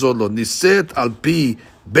la'zor lo niset al pi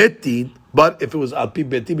Beit Din. But if it was al pi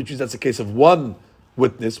Beit Din, which means that's a case of one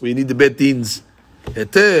witness, where you need the Beit Din's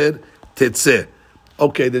heter tetzeh.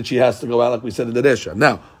 Okay, then she has to go out like we said in the Resha.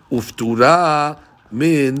 Now, uftura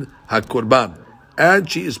min hakorban, and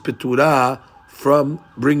she is petura from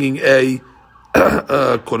bringing a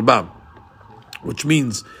korban, which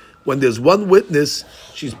means when there's one witness,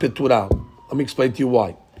 she's petura. Let me explain to you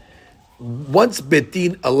why. Once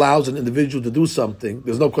Betin allows an individual to do something,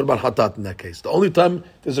 there's no korban hatat in that case. The only time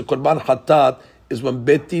there's a korban hatat is when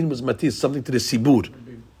Betin was matis something to the sibur,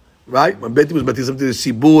 right? When Betin was matis something to the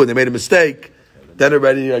sibur and they made a mistake. Then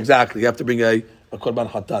already, exactly, you have to bring a korban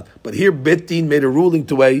hatat. But here, Beit Din made a ruling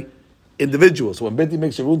to a individual. So when Beit Din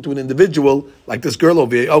makes a ruling to an individual, like this girl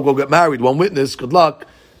over here, go get married, one witness, good luck,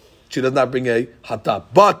 she does not bring a hatat.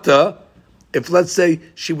 But if, let's say,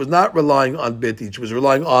 she was not relying on Beit Din, she was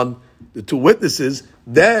relying on the two witnesses,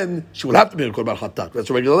 then she would have to bring a korban hatat. That's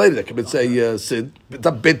a regular lady that commits a sin. It's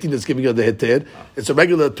not Beit Din that's giving her the heter. It's a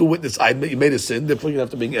regular two-witness item. You made a sin, therefore you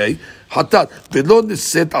have to bring a hatat. V'lo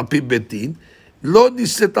niset al pi Beit Din. Lo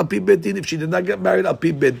niset al pi Beit Din, if she did not get married al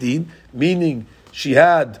pi Beit Din, meaning she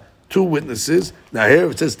had two witnesses. Now here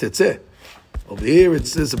it says tetzeh. Over here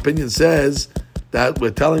this opinion says that we're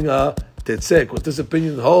telling her tetzeh, because this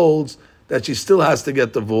opinion holds that she still has to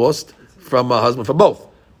get divorced from her husband, for both.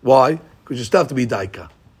 Why? Because you still have to be daika,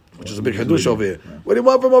 which is a big hadush over here. Yeah. What do you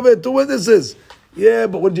want from over here? Two witnesses. Yeah,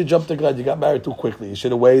 but when did you jump the gun? You got married too quickly. You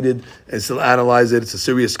should have waited and still analyze it. It's a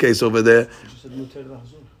serious case over there.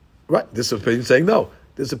 Right, this opinion saying no.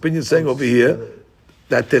 This opinion saying over here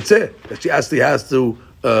that tetzeh, that she actually has to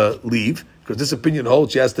leave, because this opinion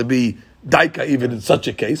holds she has to be daika even in such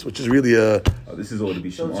a case, which is really a... this is all to be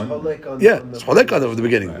So Shimon. it's cholek on at the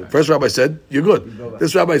beginning. The first rabbi said, you're good.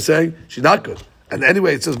 This rabbi is saying, she's not good. And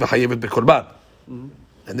anyway, it says, v'chayevet b'korban.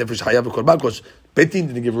 And therefore, she's chayav b'korban, because Beit Din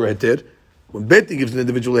didn't give her a heter. When Beit Din gives an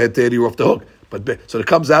individual a heter, you're off the hook. So it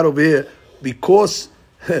comes out over here, because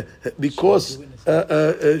she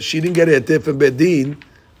didn't get a heter from Beit Din,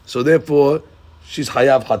 so therefore she's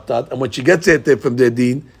hayav hatat, and when she gets a heter from Beit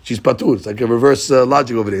Din, she's patur. It's like a reverse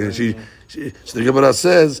logic over there. So the Gemara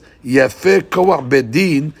says, "Yafeh koach Beit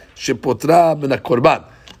Din shepotra min hakorban."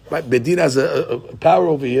 Right, Beit Din has a power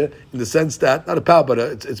over here in the sense that, not a power, but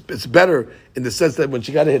it's better in the sense that when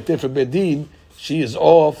she got a heter from Beit Din, she is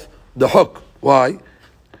off the hook. Why?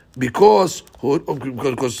 Because Beit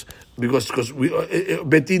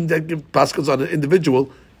Din that passes on an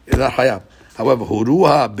individual is not hayab. However,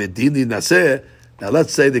 huruha Beit Din naseh. Now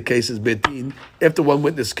let's say the case is Beit Din. After one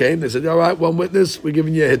witness came, they said, "All right, one witness, we're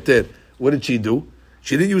giving you a heter." What did she do?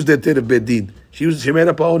 She didn't use the heter of bedin. She made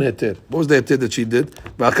up her own heter. What was the heter that she did?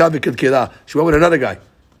 She went with another guy.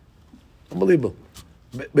 Unbelievable.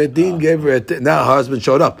 Bedin gave her heter. Now her husband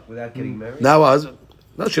showed up. Without getting married? Now her husband.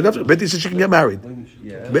 No, she never. Bedin said she can get married.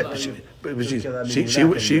 Yeah.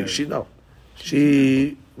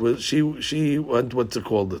 She went. What's it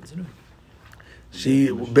called?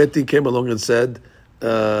 Betty came along and said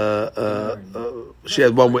she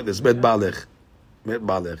had one witness, Met Balech,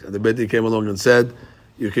 and the Betty came along and said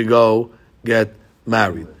you can go get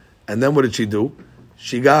married. And then what did she do?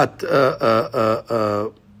 She got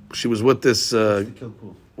she was with this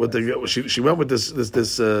she went with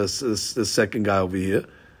this second guy over here.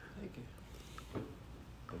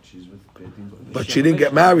 But she didn't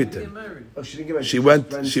get married to him. Oh, she didn't get married.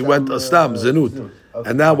 She went Stam, Zanut.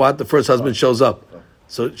 And now what? The first husband shows up.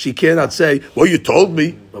 So she cannot say, well, you told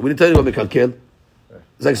me, but we didn't tell you about Mekalkel.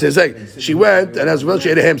 It's like saying, she went, and as well, she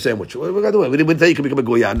ate a ham sandwich. What are we going to do? We didn't tell you can become a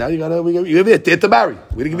goyan. Now you give me a tet to marry.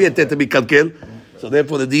 We didn't give you a tet to be Kalkel. So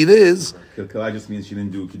therefore, the deed is... Kalkel just means she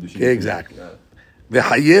didn't do Kiddushin. Exactly.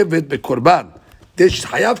 V'hayevet bekorban. She's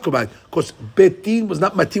hayav korban. Because Betin was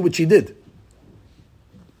not mati what she did.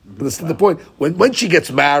 But that's the point. When she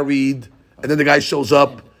gets married, and then the guy shows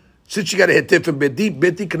up, since she got a heter from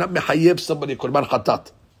Beti cannot mehayev somebody korban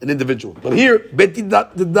chatat, an individual. But here, Beti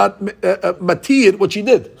did not matir what she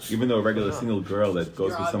did. Even though a regular single girl that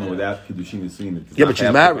goes with someone without Kiddushin Nisuin, yeah, but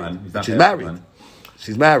she's married.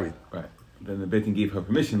 She's married. Right. Then the Betin gave her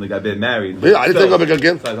permission. They got married. Yeah, I didn't think of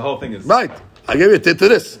Mekalkel. So the whole thing is right. I gave you a tit to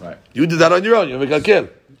this. Right. You did that on your own. You're Mekalkel.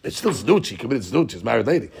 It's still znut. She committed znut. She's a married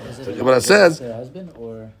lady. So what it says. Her husband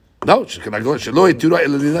or. No, she cannot go.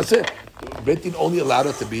 That's it. Betin only allowed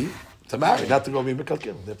her to marry, not to go be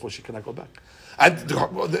mekalkel. Therefore, she cannot go back. And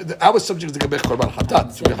our subject is to get korban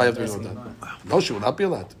hatat. No, she will not be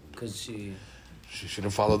allowed. Because she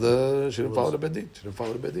didn't follow the. She didn't follow the bedin. She didn't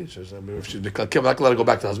follow the bedin. If she's mekalkel, we're not going to let her go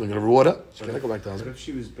back to the husband. We're going to reward her. She cannot go back to the husband.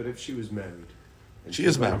 But if she was married, she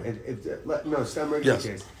is married. No, it's not married. Yes.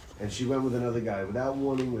 Case. And she went with another guy without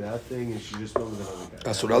warning, without thing, and she just went with another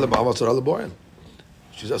guy. Asura boyan.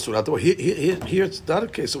 She's Asura. Here it's not a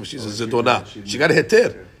case of she's a zidona. She got a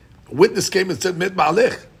heter. A witness came and said met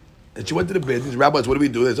ma'alech, and she went to the bed. These rabbis, what do we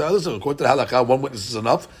do? They said, listen, according to the halakha, one witness is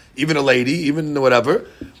enough. Even a lady, even whatever.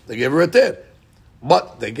 They gave her a heter,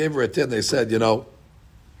 but they gave her a heter. And they said, do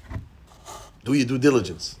your due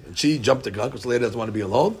diligence. And she jumped the gun because the lady doesn't want to be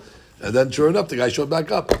alone. And then, sure enough, the guy showed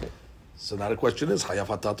back up. So now the question is, chayav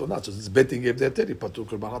hatat or not? So this betting gave the heter, patu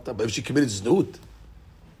korban hatat. But if she committed znut,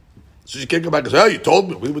 so she can't go back and say, oh, you told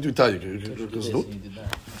me. What did you tell you?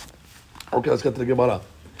 Okay, let's get to the Gemara.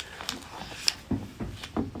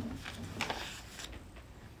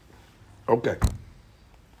 Okay.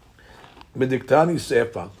 Mediktani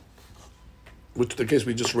Sefa, which is the case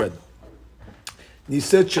we just read.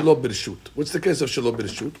 Niset Shelo Birshut. What's the case of Shelo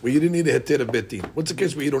Birshut? Where you didn't need a heter of betin. What's the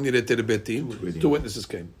case where you don't need a heter of betin? Two witnesses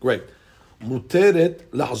came. Great. Muteret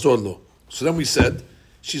lahzor lo. So then we said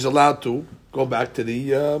she's allowed to go back to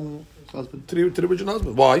the husband, to the original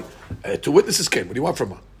husband. Why? Two witnesses came. What do you want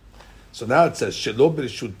from her? So now it says Shelo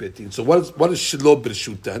Birshut betin. So what is Shelo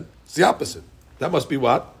Birshut then? It's the opposite. That must be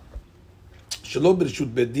what? Shelo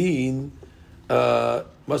Birshut bedin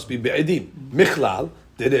must be be'edim. Michlal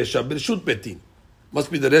deresha birshut betin. Must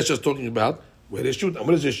be the resha is talking about where is shoot. And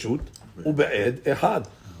what is a shoot? Ube'ed ehad.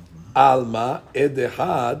 Alma ed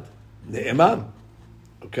ehad ne'eman.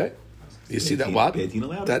 Okay? You see that what? Betin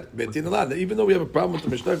allowed. That betin allowed. Now, even though we have a problem with the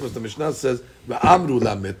Mishnah, because the Mishnah says ve'amru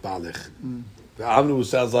la met ba'alech. Ve'amru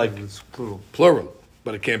sounds like it's plural,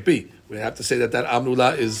 but it can't be. We have to say that amru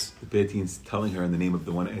la is Betin's telling her in the name of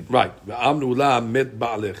the one. right. Ve'amru la met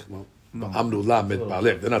ba'alech. Ve'amru la met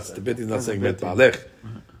ba'alech. They're not. The betin's not saying met ba'alech.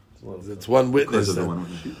 It's one witness.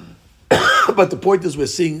 But the point is, we're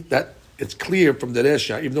seeing that it's clear from the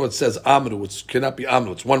Resha, even though it says Amru, it cannot be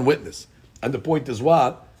Amru, it's one witness. And the point is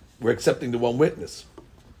what? We're accepting the one witness.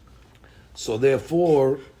 So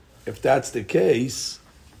therefore, if that's the case,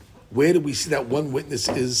 where do we see that one witness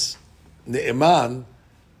is Ne'eman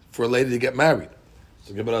for a lady to get married?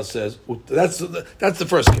 So Gemara says, that's the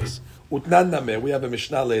first case. Utnan Nameh, we have a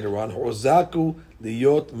Mishnah later on, Hozaku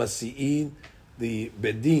liyot masi'in. The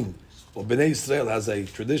Bedin or Bnei Israel has a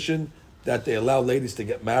tradition that they allow ladies to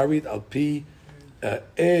get married al pi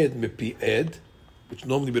ed mipi ed, which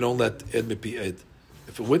normally we don't let ed mipi ed.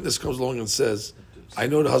 If a witness comes along and says, I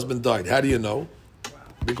know the husband died, how do you know?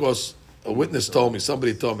 Because a witness told me,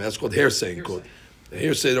 somebody told me, that's called hearsay. The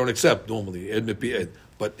hearsay they don't accept normally, ed mipi ed.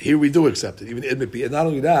 But here we do accept it, even ed mipi ed. Not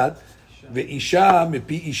only that, ve'isha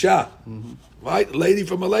mipi isha, right? Lady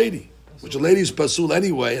from a lady. Which a lady is pasul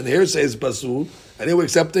anyway, and the hearsay is pasul, and they were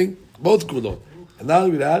accepting both kulot. And not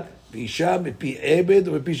only that, Bisha mipi ebed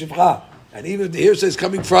or mipi shivcha. And even if the hearsay is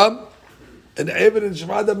coming from an ebed and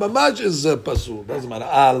shivcha, the mamaj is pasul. Doesn't matter.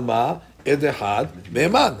 Alma edehad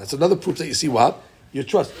me'eman. That's another proof that you see what? Your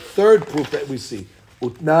trust. Third proof that we see.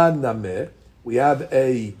 Utnan nameh. We have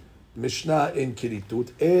a Mishnah in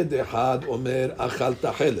Kiritut. Edehad omer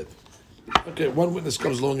achalta chelev. Okay, one witness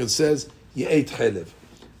comes along and says, you ate chelev.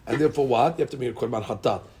 And therefore what? You have to make a korban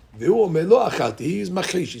hatat. Ve'hu omer lo achalti. He is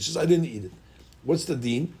machish. He says, I didn't eat it. What's the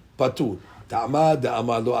deen? Patur. Ta'ama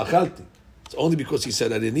da'ama lo achalti. It's only because he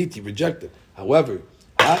said I didn't eat, he rejected. However,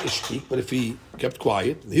 but if he kept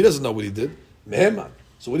quiet, he doesn't know what he did. Me'eman.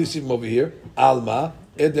 So what do you see from over here? Alma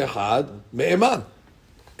edehad me'eman.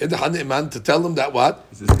 Edehad me'eman, to tell them that what?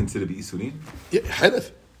 Is this considered to be isurin? Yeah,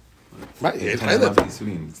 chelef. Right, he ate It's not chelef.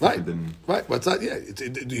 isurin. It's Right, different than- right. What's that? Yeah,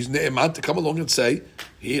 he's ne'eman to come along and say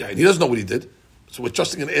he doesn't know what he did. So we're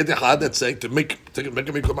trusting an edehad that's saying to make a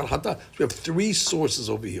korban hatat. So we have three sources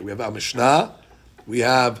over here. We have our Mishnah, we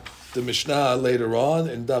have the Mishnah later on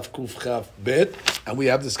in Daf Kuf Chaf Bet, and we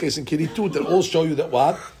have this case in Kiritut that all show you that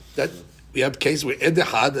what? That we have case where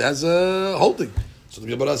edehad has a holding. So the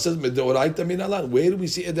Gemara says, "Medoraita min alan." Where do we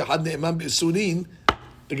see edehad ne'eman b'isurin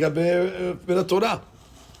legabe min Torah?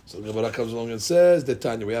 So the Gemara comes along and says, "The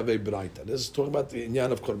Tanya, we have a braita. This is talking about the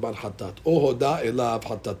inyan of korban hatat. O hoda elav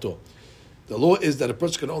hatato. The law is that a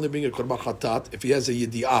person can only bring a korban hatat if he has a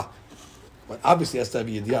yedi'ah. But obviously he has to have a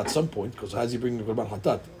yedi'ah at some point, because how does he bring the korban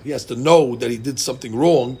hatat? He has to know that he did something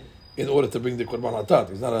wrong in order to bring the korban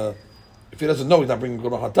hatat. If he doesn't know, he's not bringing the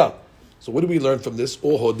korban hatat. So what do we learn from this?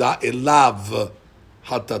 O hoda elav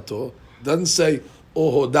hatato. Doesn't say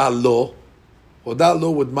o hoda lo. Hoda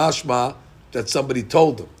lo with mashma that somebody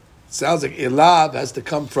told him. It sounds like elav has to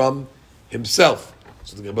come from himself.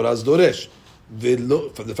 So the Gemara is doresh.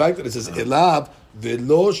 From the fact that it says elav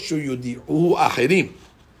velo shuyudi'u achirim.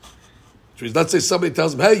 Which means, let's say somebody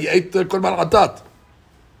tells him, hey, you ate the korban hatat.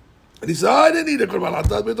 And he says, I didn't eat a korban hatat.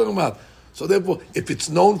 What are you talking about? So therefore, if it's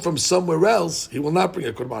known from somewhere else, he will not bring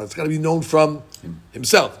a korban. It's got to be known from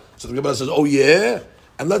himself. So the Gemara says, oh yeah?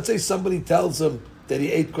 And let's say somebody tells him that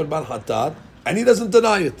he ate korban hatat, and he doesn't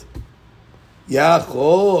deny it.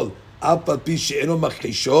 Yachol, apal pi she'eno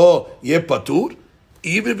machisho, ye patur.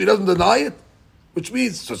 Even if he doesn't deny it. Which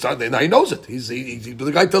means, so now he knows it.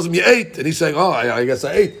 The guy tells him you ate, and he's saying, oh, I guess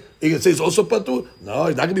I ate. He can say it's also patur. No,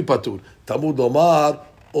 it's not going to be patur. Tamud omar,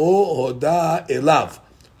 o hoda elav.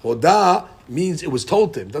 Hoda means it was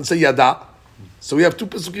told to him. It doesn't say yada. So we have two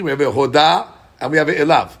pesukim. We have a hoda, and we have a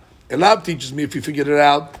elav. Elav teaches me if he figured it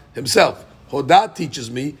out himself. Hoda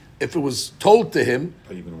teaches me if it was told to him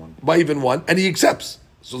by even one, and he accepts.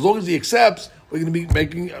 So as long as he accepts, we're going to be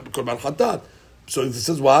making korban hatat. So this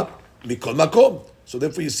says what? Mikol makom. So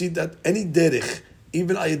therefore, you see that any derech,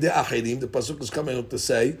 even ayedei achirim, the pasuk is coming up to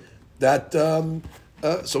say that.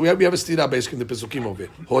 So we have a stira basically in the pesukim over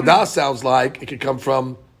here. Hoda sounds like it could come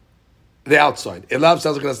from the outside. Elav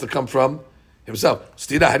sounds like it has to come from himself.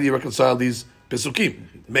 Stira, how do you reconcile these pesukim?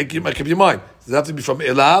 Make up your mind. Does it have to be from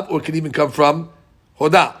elav, or it can even come from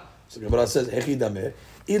hoda? So the Gemara says, "Hechidame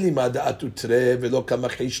ilima da'atu tre velo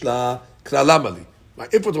kamachish la kralamali."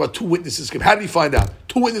 If it was about two witnesses came, how did he find out?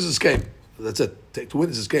 Two witnesses came. That's it. Two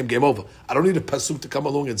witnesses came, game over. I don't need a pasuk to come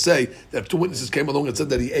along and say that if two witnesses came along and said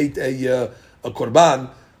that he ate a korban.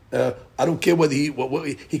 I don't care whether he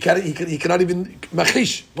cannot even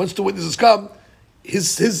machish. Once two witnesses come,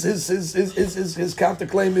 his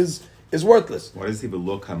counterclaim is worthless. Why does he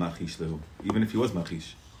below kamachish lehu? Even if he was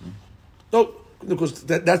machish. No, because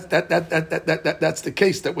that's the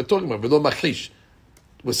case that we're talking about. Velo machish.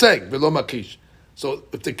 We're saying velo machish. So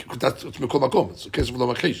if that's mikol makom, it's a case of velo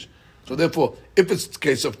machish. So therefore, if it's the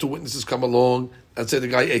case of two witnesses come along and say the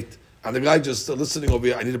guy ate, and the guy just listening over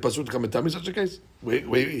here, I need a pasuk to come and tell me such a case.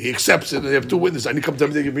 He accepts it, and they have two witnesses. I need to come tell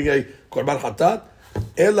me they can bring a korban hatat.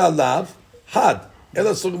 Ela lav had. Ela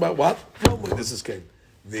is talking about what? No witnesses came.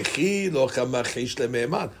 V'chi lo kamachish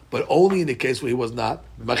leme'eman. But only in the case where he was not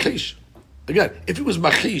machish. Again, if he was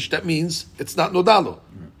machish, that means it's not nodalo.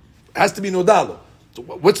 It has to be nodalo. So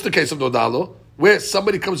what's the case of nodalo? Where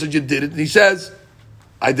somebody comes and you did it, and he says,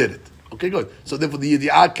 I did it. Okay, good. So therefore, the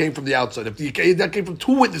yedi'ah came from the outside. If the yedi'ah came from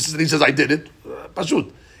two witnesses, and he says, I did it,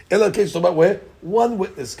 pashut. Ela case about where one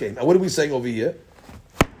witness came. And what are we saying over here?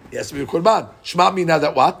 He has to be a korban. Shema mina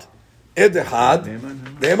that what? Edehad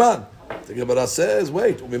ne'eman. The Gemara says,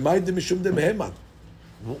 wait, u'mimayim mishum de'meheman.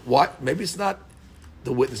 What? Maybe it's not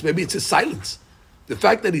the witness. Maybe it's his silence. The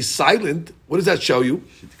fact that he's silent, what does that show you?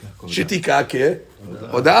 Shitika ke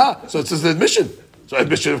hoda. So it's his admission. So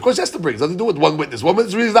admission, of course, he has to bring. It's nothing to do with one witness. One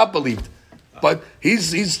witness really is not believed. But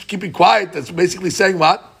he's keeping quiet. That's basically saying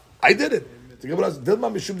what? I did it. The Gemara says, Dilma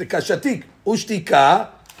mishum de kashatik, ushtika,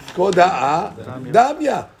 koda'a,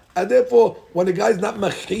 damya. And therefore, when the guy's not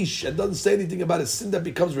machish and doesn't say anything about a sin that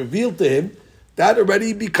becomes revealed to him, that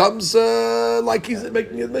already becomes like he's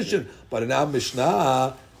making an admission. But in our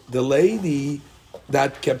Mishnah, the lady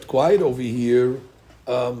that kept quiet over here,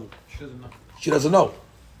 She doesn't know. she doesn't know.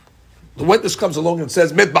 The witness comes along and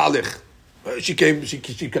says, "Mit ba'alich." She came. She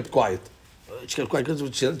kept quiet. She kept quiet because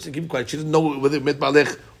she kept quiet. She didn't know whether mit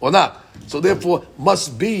ba'alich or not. So therefore,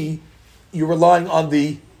 must be you're relying on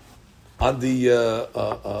the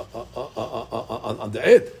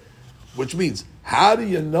ed, which means how do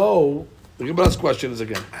you know? The Gemara's question is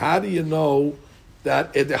again, how do you know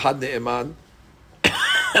that ed had ne'eman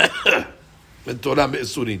and Torah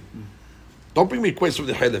me'isurin? Don't bring me questions from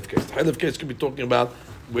the Halef case. The Halef case could be talking about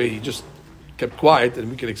where he just kept quiet, and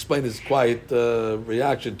we can explain his quiet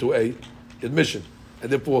reaction to a admission,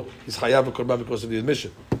 and therefore he's chayav a korban because of the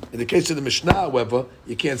admission. In the case of the Mishnah, however,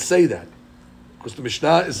 you can't say that because the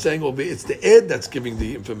Mishnah is saying it's the ed that's giving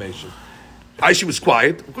the information. Why she was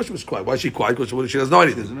quiet? Of course she was quiet. Why is she quiet? Because she doesn't know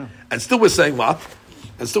anything. And still we're saying what?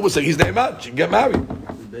 And still we're saying he's ne'eman. She can get married.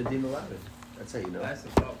 Bedim allowed it. That's how you know. That's the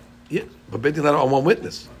problem. Yeah, but Beit Din not on one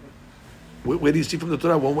witness. Where do you see from the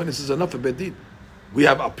Torah one witness is enough for Beit Din? We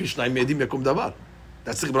have Apishnaim Medim Yakum Davar.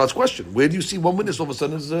 That's the Gemara's question. Where do you see one witness all of a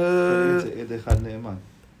sudden is?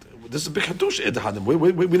 This is a big hatush Ed Had.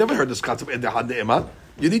 We never heard this concept Ed Had Ne'eman.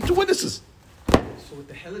 You need two witnesses. So with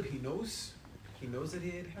the Heleb, he knows that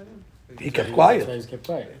he had him. He kept quiet. He's kept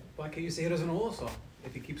quiet. Why can't you say he doesn't know also?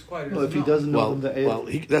 If he keeps quiet, he Well, if doesn't he doesn't know Well, from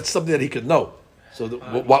the ed, that's something that he could know. So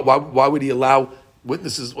why would he allow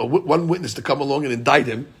witnesses, or one witness to come along and indict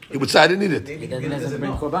him? He would say, I didn't need it. Maybe He he doesn't doesn't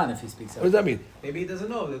bring know. korban if he speaks What out. does that mean? Maybe he doesn't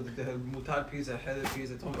know. The mutar piece, a Heleb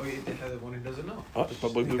piece, a tom, or the Heleb one, he doesn't know.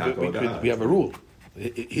 But we have a rule.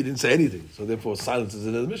 He didn't say anything, so therefore silence is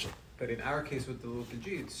an admission. But in our case with the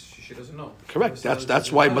G, she doesn't know. Correct. So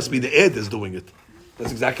That's why it must be the ed that's doing it.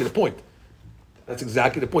 That's exactly the point. That's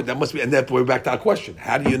exactly the point. That must be, and therefore we're back to our question.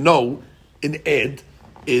 How do you know an ed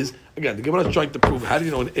is, again, the Gemara is trying to prove, how do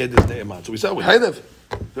you know an ed is ne'eman? So we said,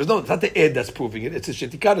 it's not the ed that's proving it, it's the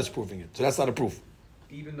shetikah that's proving it. So that's not a proof.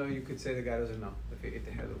 Even though you could say the guy doesn't know if he ate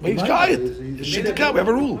the Heleb. But he's quiet. It's shetikah. We have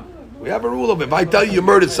a rule. We have a rule of it. If I tell you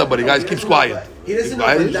murdered somebody, guys, keeps quiet. He doesn't know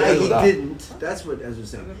if Adai he didn't. That's what Ezra was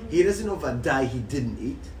saying. He doesn't know if Adai he didn't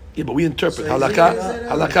eat. Yeah, but we interpret. So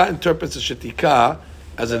Halakha interprets the shetikah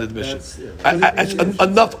as an admission.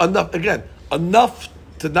 Enough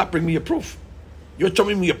to not bring me a proof. You're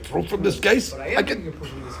showing me a proof from this case? But I am bringing a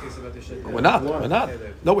proof in this case about the Shit. We're not.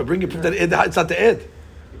 No, we're bringing proof that it's not the ed.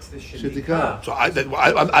 It's the Shetikah. So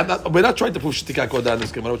I'm not, we're not trying to prove shetikah kodah in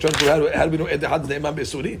this Gemara. We're trying to prove how do we know ed had ne'eman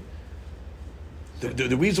be'isurin.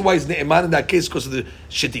 The reason why it's ne'eman in that case is because of the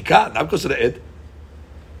shetikah, not because of the ed.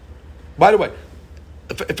 By the way,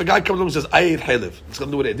 if a guy comes along and says, I ate halev, it's got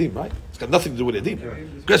to do with edim, right? It's got nothing to do with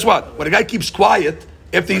edim. Guess what? When a guy keeps quiet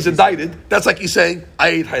after he's indicted, that's like he's saying, I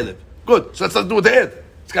ate halev. Good. So that's nothing to do with the ed.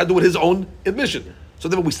 It's got to do with his own admission. So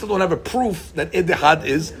therefore, we still don't have a proof that ed had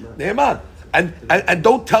is ne'eman. And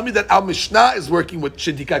don't tell me that our Mishnah is working with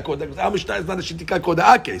shetikah kodah, because our Mishnah is not a shetikah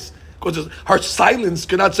kodah case. Because her silence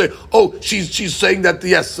cannot say, oh, she's saying that,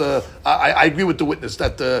 yes, I agree with the witness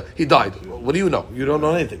that he died. What do you know? You don't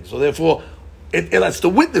know anything. So therefore, it's the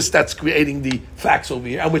witness that's creating the facts over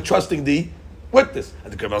here, and we're trusting the witness.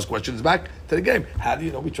 And the Gemara's question is back to the game. How do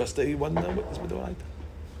you know we trust the one witness with the right?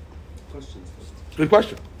 Questions. Good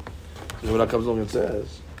question. The Gemara comes along and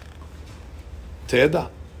says, Te'edah.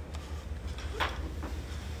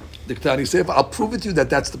 The Ketani says, I'll prove it to you that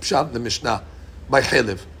that's the pshat in the Mishnah by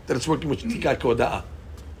Chelev, that it's working with Tikah Koda'a,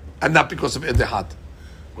 and not because of Edehad.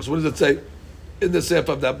 Because what does it say in the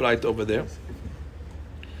Sefer of that bright over there?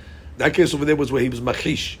 That case over there was where he was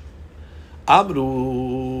Machish.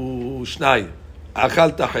 Amru Shnai,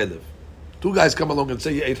 Achalta Chelev. Two guys come along and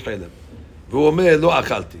say, you ate Chelev. V'omer lo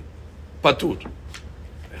achalti. Patur.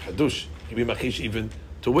 Hadush. He'd be Machish even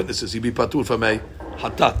to witnesses. He'd be Patur from a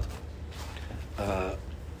Hatat.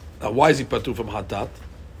 Why is he patur from hatat?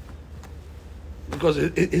 Because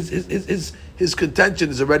his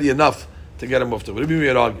contention is already enough to get him off the. Rabbi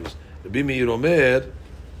Meir argues. Rabbi Meir omer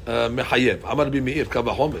mechayev. Amar Rabbi Meir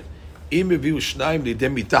kavahomer. Im eviu shnayim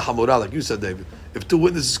lidem mitah hamora, like you said, David. If two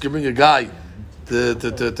witnesses can bring a guy to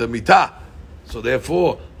mitah, so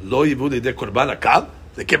therefore lo yivu lidem korban akal.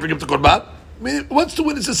 They can't bring him to korban. I mean, once two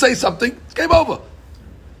witnesses say something, it's game over.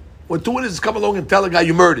 When two witnesses come along and tell a guy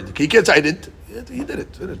you murdered, he can't say I didn't. He did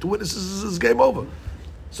it. Two witnesses is game over.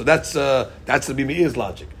 So that's the Rabbi Meir's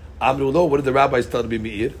logic. Amru lo, what did the rabbis tell Rabbi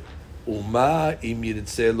Meir? Uma im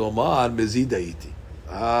yitzeh lomar mezidaiti.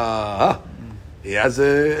 He has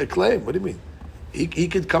a claim. What do you mean? he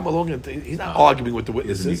could come along and he's not arguing with the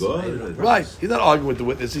witnesses. Right. He's not arguing with the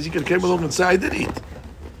witnesses. He could come along and say, I did eat.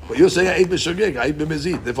 But you're saying, I ate b'shogeg, I ate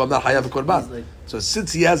b'mezid. Therefore, I'm not hayav korban. So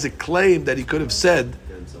since he has a claim that he could have said,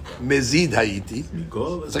 mezid hayiti,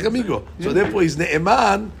 it's like a migo. So therefore, he's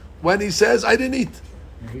ne'eman when he says, I didn't eat.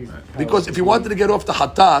 Because if he wanted to get off the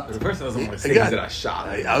hatat, The person doesn't want to say he's a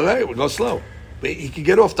shot. all right, we'll go slow. But he could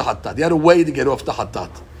get off the hatat. He had a way to get off the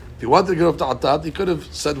hatat. If he wanted to get off the hatat, he could have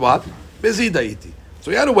said what? Mezid hayiti.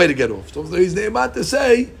 So he had a way to get off. So he's ne'eman to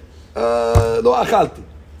say, lo achalti.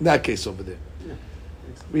 In that case over there.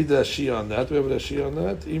 Read the Shia on that. We have a Shia on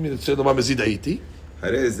that. You mean to say the mezid hayiti?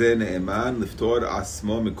 הרי זה נאמן לפטור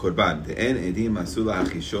עצמו מקורבן, דאין עדים עשו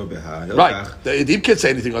להחישו בהילקח. Right. The Edim can't say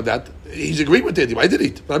anything on that. He's agreeing with the Edim. I did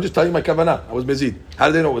eat. But I'm just telling you my kavanah. I was mezid. How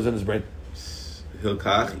did they know it was in his brain?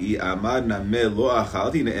 הילקח, אי אמר נמה לא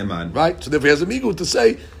אכלתי נאמן. Right. So therefore he has a migu to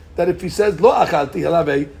say that if he says lo achalti, he'll have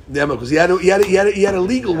a ne'eman. Because he had a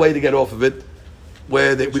legal way to get off of it.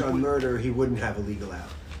 Where they... Which on murder, he wouldn't have a legal out.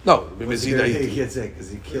 No. Mezid hayiti. He can't say because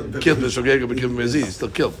he killed. Killed Meshogeg, but killed mezid. He's still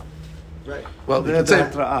killed. Right. Well, They you had can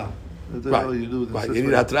the say... hatra'ah. That's Right. all you do. Right. You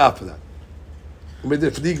need hatra'ah for that.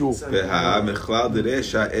 והמכלל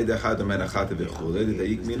דרשע עד אחד אומר אחת וכולי,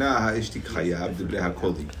 לדייק מינה האשתיק חייב דברי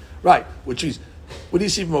הקולי. Right, which is, what do you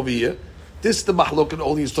see from over here? This the mahlok and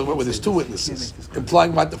only is talking about where there's two witnesses,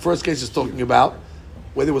 implying what the first case is talking about,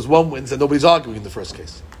 where there was one witness and nobody's arguing in the first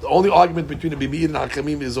case. The only argument between the Bimiyid and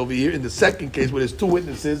Hakamim is over here in the second case where there's two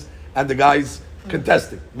witnesses and the guy's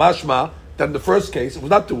contesting. Mashma, that in the first case it was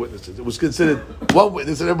not two witnesses; it was considered one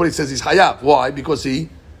witness, and everybody says he's hayav. Why? Because he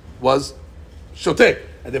was shoteh,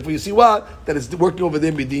 and therefore you see what that is working over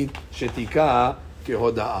there midin shetika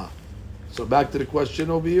kehoda'ah. So back to the question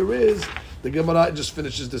over here is, the Gemara just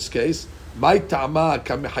finishes this case. My ta'ama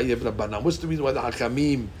kamihayev rabbanan. What's the reason why the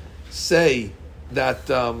Hakamim say that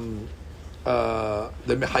the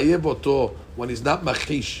mehayev oto when he's not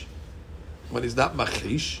machish? When he's not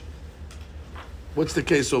machish, what's the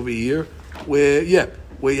case over here? Where you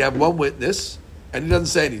have one witness and he doesn't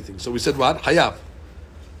say anything. So we said what? Hayav.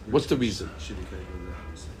 What's the reason? So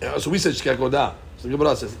we said shikakoda. So the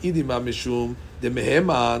Gemara says, idima mishum de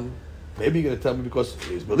meheman. Maybe you're going to tell me because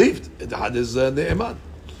he's believed. The had is ne'eman.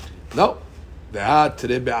 No.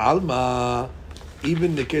 Even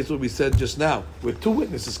in the case what we said just now, where two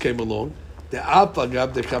witnesses came along,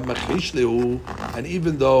 and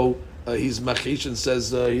even though he's machish and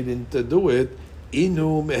says he didn't do it,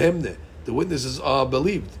 inu mehemne. The witnesses are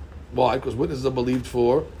believed. Why? Because witnesses are believed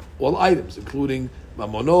for all items, including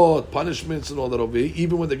mamonot, punishments, and all that over here,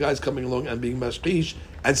 even when the guy's coming along and being machish,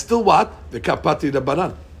 and still what? The kapati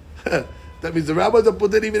rabbanan. That means the rabbis are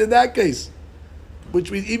put it even in that case.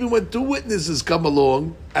 Which means even when two witnesses come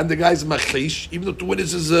along and the guy's machish, even though two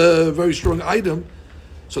witnesses is a very strong item,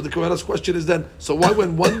 so the Gemara's question is then, so why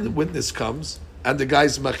when one witness comes and the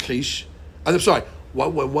guy's machish, and I'm sorry,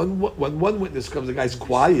 when one witness comes, the guy's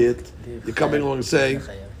quiet, you're coming along and saying,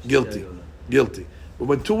 guilty. But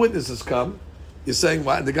when two witnesses come, you're saying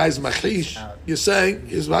what? And the guy's machish, you're saying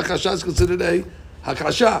his hakasha is considered a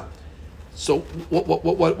hakasha. So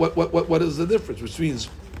what is the difference? Which means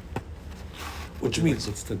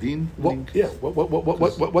What's the deen?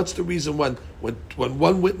 What's the reason when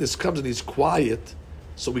one witness comes and he's quiet,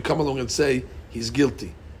 so we come along and say he's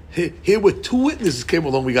guilty. Here where two witnesses came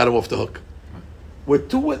along, we got him off the hook. Where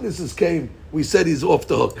two witnesses came, we said he's off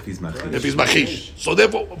the hook. If he's machish. If he's machish. So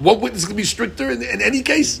therefore, one witness can be stricter in any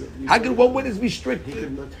case. How can one witness be strict? He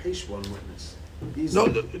could machish one witness. No,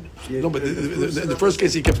 but in the first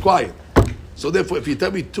case he kept quiet. So therefore, if you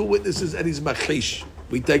tell me two witnesses and he's machish,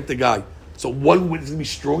 we take the guy. So one witness is going to be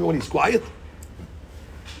stronger when he's quiet?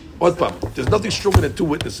 What problem? There's nothing stronger than two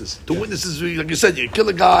witnesses. Two witnesses, like you said, you kill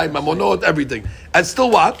a guy, mamonot, everything. And still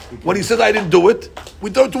what? When he says I didn't do it, we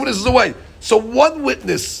throw two witnesses away. So one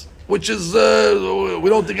witness, which is, we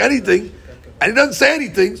don't think anything, and he doesn't say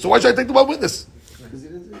anything, so why should I take the one witness? Because he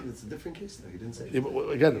didn't say it. It's a different case now. He didn't say it. Yeah, but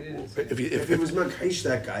again, If it was machish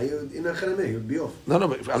that guy, in a chanameh, he would be off. No,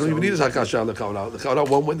 but I don't even need his hakasha l'chaura. L'chaura,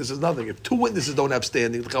 one witness is nothing. If two witnesses don't have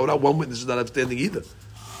standing, l'chaura, one witness is not have standing either.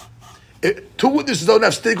 Two witnesses don't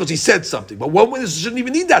have standing because he said something, but one witness shouldn't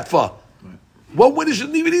even need that far. One witness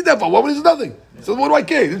shouldn't even need that far. One witness is nothing. So what do I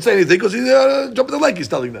care? He didn't say anything because he jumped in the lake. He's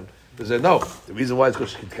telling them. They said no. The reason why is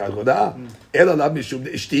because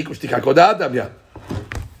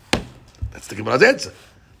that's the Gemara's answer.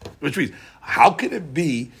 Which means, how can it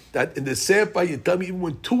be that in the Sefer you tell me even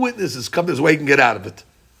when two witnesses come, there's a way you can get out of it?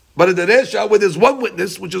 But in the Resha, where there's one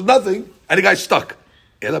witness, which is nothing, and the guy's stuck.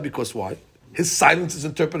 Ela, because why? His silence is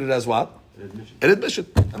interpreted as what? An admission.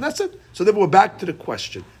 And that's it. So then we're back to the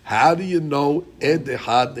question. How do you know Ed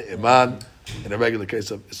Ehad Ne'eman in a regular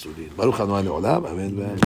case of Isurin. Baruch Adonai Le'olam. Amen.